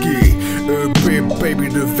fucking whisky. ÖB baby,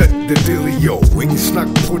 du vet det dealio. Ingen snack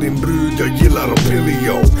på din brud, jag gillar och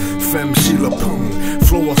pillio. 5 kilo pung,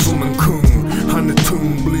 flåa som en kung. Han är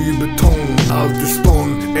tung, blir betong. Allt är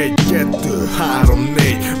stånd, ej jätte, här om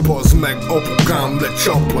nej. Pass mig upp på gamla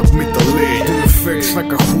chopplat mitt allé. Du fick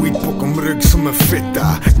snacka skit bakom rygg som en fitta.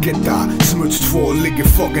 Getta, Smuts 2 ligger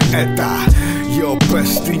fucking etta. Jag är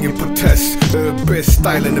bäst, ingen protest.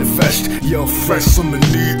 ÖB-stylen är värst. Jag är fresh som en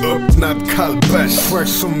nyöppnad kall bärs.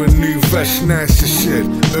 Fresh som en ny vers, nasty shit.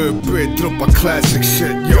 ÖB droppar classic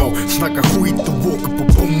shit. Yo, snacka skit och åker på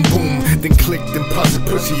boom boom. Den klick, den passar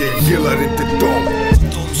pussy, jag gillar inte dem.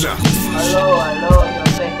 Hallå, jag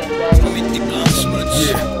tänker dig. Mitt ibland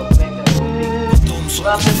smuts.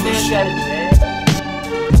 Varför tänker du det?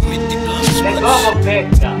 Mitt ibland smuts. Lägg av och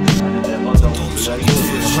peka.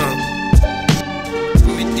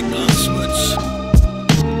 Mitt ibland smuts.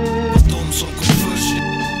 De som går först.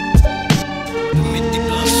 Mitt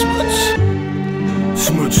ibland smuts.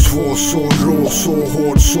 Smuts 2, så rå, så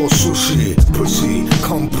hård, så sushi. Pussy,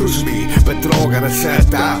 kom push me. Bedragare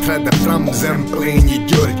säta, trädde fram zempling i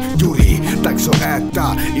Juri. Dags att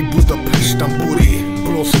äta i Budapest, Tamburi.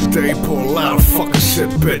 Blåser dig på loud fucking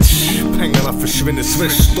shit bitch. Pengarna försvinner,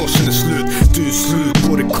 swish, storsen är slut. Du är slut,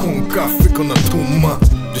 går i konka, fickorna tomma.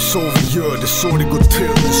 Det är så vi gör, det är så det går till.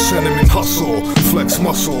 Du känner min hustle, flex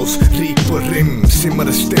muscles. Rik på rim,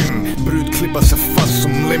 simmade stim. Brud klippa sig fast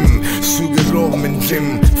som lim. Suger av min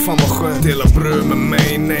gym, fan vad skönt. Dela bröd med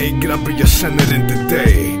mig, nej grabbar jag känner inte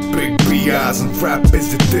dig. Big B.I.s and rap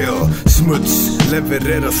is the deal. Smuts,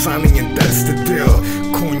 levererar sanningen, that's the deal.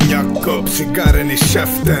 Konjak upp, cigarren i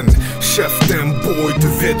käften. Käften boy, du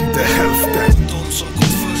vet inte hälften. De som går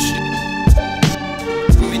först.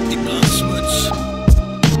 Mitt ibland smuts.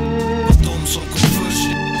 De som går först.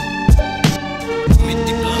 Mitt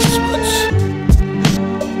ibland smuts.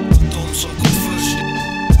 De som går först.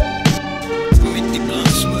 Mitt ibland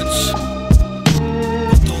smuts.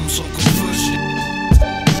 De som går först.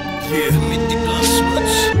 Mitt ibland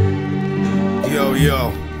smuts.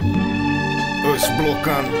 Yo,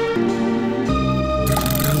 Östblockarn.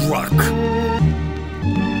 Rock.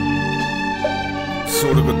 Så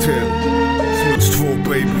det går till. Smuts 2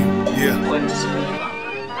 baby, yeah.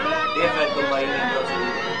 Det är för att de var inne i bra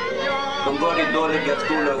skolor. De går i dåliga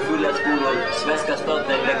skolor, fulla skolor. Svenska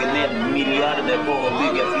staten lägger ner miljarder på att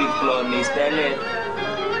bygga flygplan istället.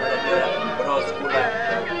 För att göra en bra skola.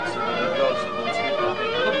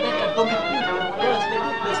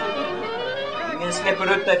 Ingen släpper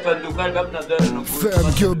ut dig för att du själv öppnar dörren och går ut.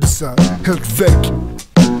 5 gubbisar, helt väck.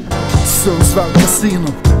 Sundsvall Casino.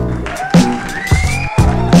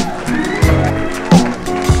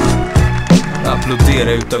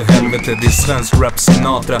 Applådera utav helvete, det är svensk rap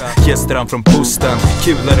Sinatra. Gäster han från Pusten,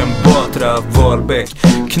 kulare än Batra, Valbäck.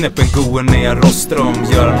 Knäppen goen när jag rostar dem,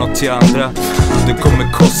 göra något till andra. Det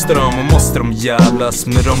kommer kosta dem och måste de jävlas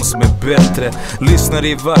med de som är bättre. Lyssna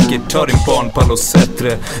det är vackert, ta din barnpall och sätt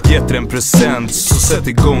det. Gett en present, så sätt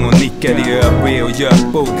igång och nickar i ÖB och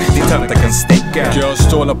gökbord. Din tanta kan sticka. Jag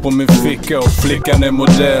stålar på min ficka och flickan är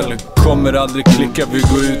modell. Kommer aldrig klicka, vi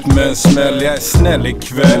går ut med en smäll. Jag är snäll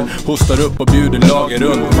ikväll, hostar upp och bjuder lager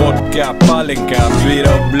runt. Vodka, palinka, vira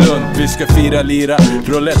och blunt. Vi ska fira, lira,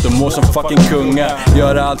 roulette och må som fucking kungar.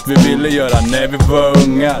 Göra allt vi ville göra när vi var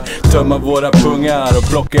ungar. Tömma våra pungar och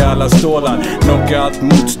plocka alla stålar. Knocka allt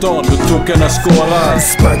motstånd och tokarna skålar.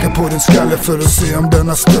 Sparka på din skalle för att se om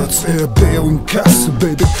denna stöts. ÖB och en kasse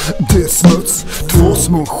baby, det är Smuts. 2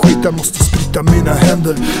 små skitar måste sprita mina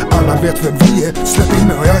händer. Alla vet vem vi är, släpp in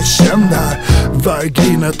mig och jag är känd här. Varje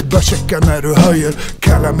grinet bör checka när du höjer.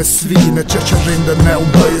 Kalla mig svinet, jag kör in den när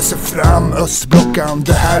hon böjer sig fram. Östblockarn,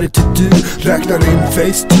 det här är till du. Räknar in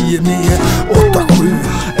face 10, 9, 8, 7.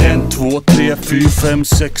 1, 2, 3, 4, 5,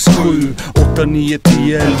 6, 7 8, 9,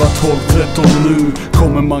 10, 11, 12, 13 nu.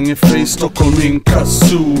 Kommer Mange Face, Stockholm in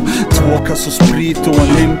Kazoo. 2 kassor sprit och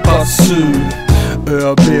en limpa sur.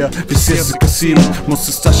 ÖB. Vi ses i kasino,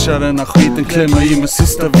 måste stasha den här skiten, klämma i med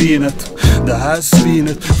sista vinet. Det här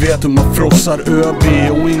svinet vet hur man frossar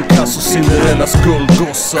ÖB och inkass och Cinderellas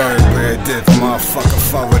guldgossar. ÖB är det motherfucker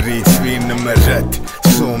favoritsvin nummer 1.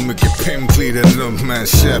 Så mycket pimp glider runt med en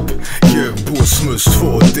käpp. Jögbo Smuts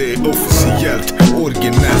 2, det är officiellt,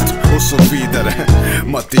 originellt och så vidare.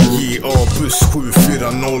 Matte J.A. buss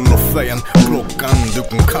 740 och fejan Blockan, du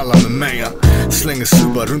kan kalla mig Meja. Slänger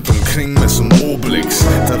subbar runt omkring mig som Obelix.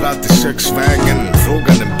 Tar alltid köksvägen,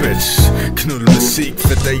 frågar en bitch. Knullmusik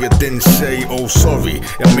för dig och din tjej, oh sorry,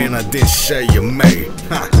 jag menar din tjej och mig.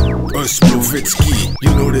 Östblockarn,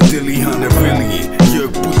 you know the dilly han är really.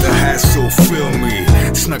 Jögbo det här så feel me.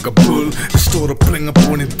 Snacka bull, det står och plingar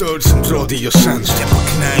på din dörr som drar dig och sen stäpp på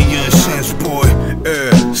knä, gör en chans boy.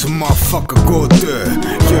 Så motherfucker gå och dö.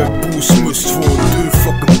 Jögbo Smuts 2, du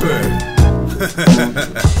fucking bög.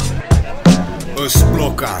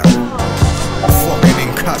 Östblockarn, fucking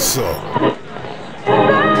inkasso.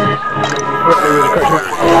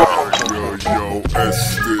 Yo,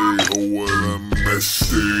 SD, HLM,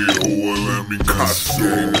 SD, HLM, inkasso,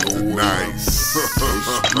 nice.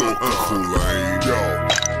 Östblockarn,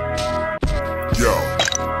 yo.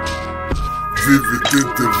 Vi vet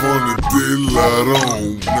inte vad ni delar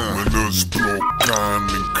om, men Östblockarn,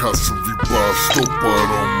 inkasso, vi bara stoppar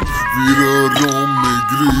dem. Vi rör om i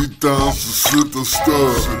grytan så sluta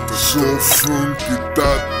stör. Så funkigt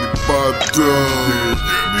att ni bara dör.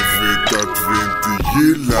 Ni vet att vi inte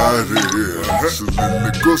gillar er. Så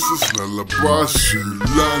lille gosse snälla bara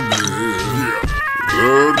kyla ner.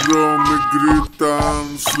 Rör om i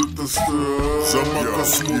grytan, sluta stör. Samma kan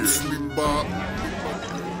smuts, ni bara.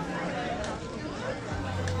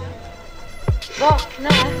 Vakna.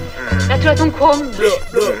 Jag tror att hon kom.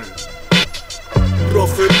 Vad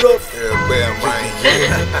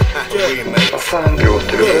fan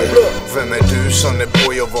gråter du? Vem är du son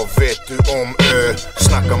boy och vad vet du om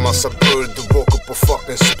Snacka massa bull, du åker på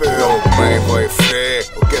fucking spö. Låt mig vara i fred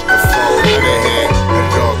och get the fuck out of here. En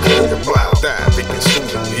dag inte bara där, vilken stor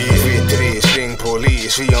Vitt Ris, ring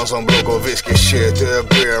polis. Jönsson blogg och whisky shit.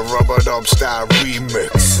 Rubber dub style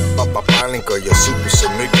remix. Pappa panikar, jag super så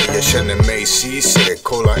mycket. Jag känner mig seasick.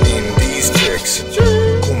 Kolla in these chicks.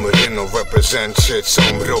 Kommer in och represent shit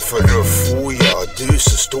som ruff och ruff. Oh ja, du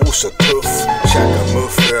så stor så tuff. Käka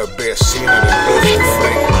muff, ÖB-sinnen i luft.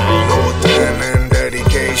 Låten en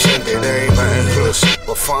dedication till dig med en röst.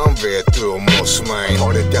 Vad fan vet du om oss man?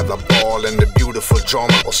 Har det jävla ballen, the beautiful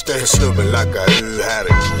drama. Och ställ snubben lacka ur här.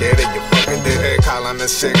 Det är det ju fucking det är kallande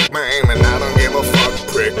sick man. Men I don't give a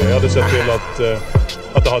fuck prick. Jag hade sett till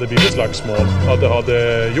att det hade blivit slagsmål. Att det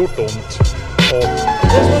hade gjort ont. Och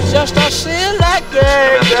this was just a silly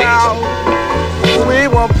game now. We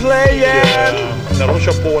were playing. När de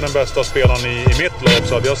kör på den bästa spelaren i mitt lag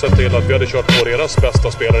så hade jag sett till att vi hade kört på deras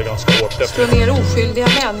bästa spelare ganska hårt. Slå ner oskyldiga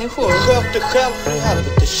människor. Sköt dig själv för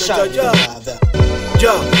helvete, kärnjävel.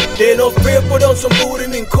 Ja, det är något fel på de som bor i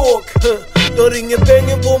min kåk. De ringer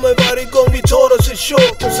pengen på mig varje gång vi tar oss en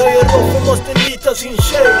tjock. De säger Roffe måste nita sin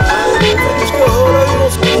tjej. För du ska höra hur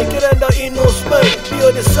de skriker ända in hos mig. Vi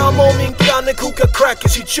gör detsamma om min granne kokar crack i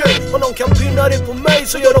sitt kök. Om de kan pinna det på mig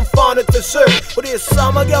så gör de fan ett försök. Och det är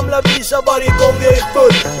samma gamla visa varje gång jag är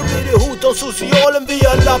full. Då blir det hot om socialen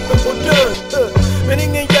via lappen på dörren. Men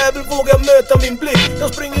ingen jävel vågar möta min blick. De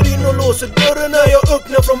springer in och låser dörren när jag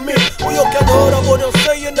öppnar från mitt. Och jag kan höra vad de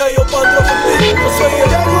säger när jag vandrar förbi. De säger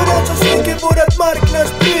jag går den som sänker vårat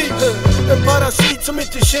marknadspris. En parasit som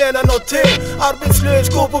inte tjänar något till. Arbetslös,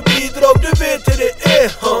 går på bidrag, du vet hur det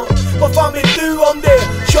är. Vad fan vet du om det?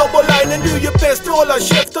 Kör på linen, du gör bäst. Hålla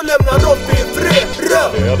käft och lämna Robby i fred.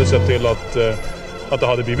 Jag hade sett till att det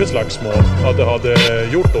hade blivit slagsmål. Att det hade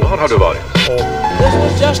gjort ont. Var har du varit?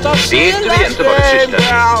 Vet du egentligen vad du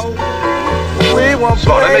sysslar?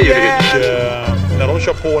 Svara mig överhuvudtaget. När de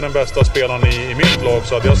kör på den bästa spelaren i mitt lag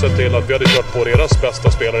så hade jag sett till att vi hade kört på deras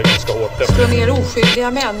bästa spelare ganska hårt. Slå ner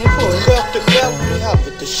oskyldiga människor. Sköt dig själv i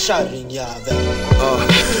helvete, kärringjävel.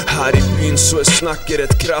 Här i byn så är snacket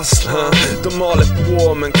ett krasst. De maler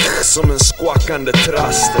på men som en skvackande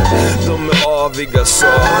trast. De är aviga så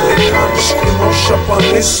han är kanske i morse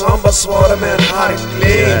på nyss. Han bara svarar med en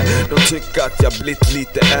harkling. De tycker att jag blivit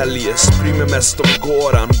lite eljest. Bryr mig mest om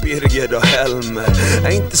Goran, Birger och Helmer.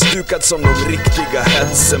 Jag är inte stukad som de riktiga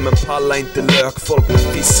hetser, men palla inte lökfolk med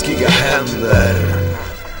fiskiga händer.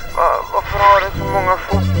 Varför har du så många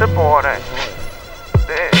foter på dig?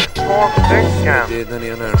 Det är 2 stycken. Det är den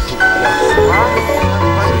ena är skjorta.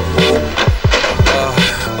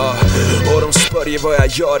 Och de spör i vad jag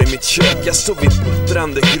gör i mitt kök. Jag står vid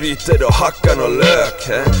buttrande grytor och hackar och lök.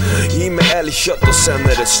 I med älgkött och sen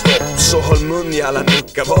är det stopp. Så håll mun i alla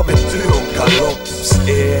nuckar. Vad vet du om kalops?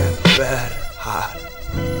 Eber här.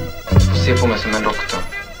 Du ser på mig som en doktor.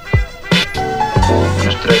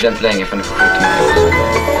 Annars dröjer det inte länge för du får skjuta mig.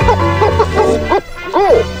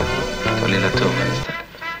 Ta lilla tummen istället.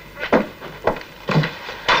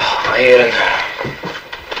 Vad är det nu?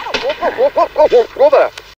 Gå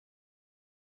där!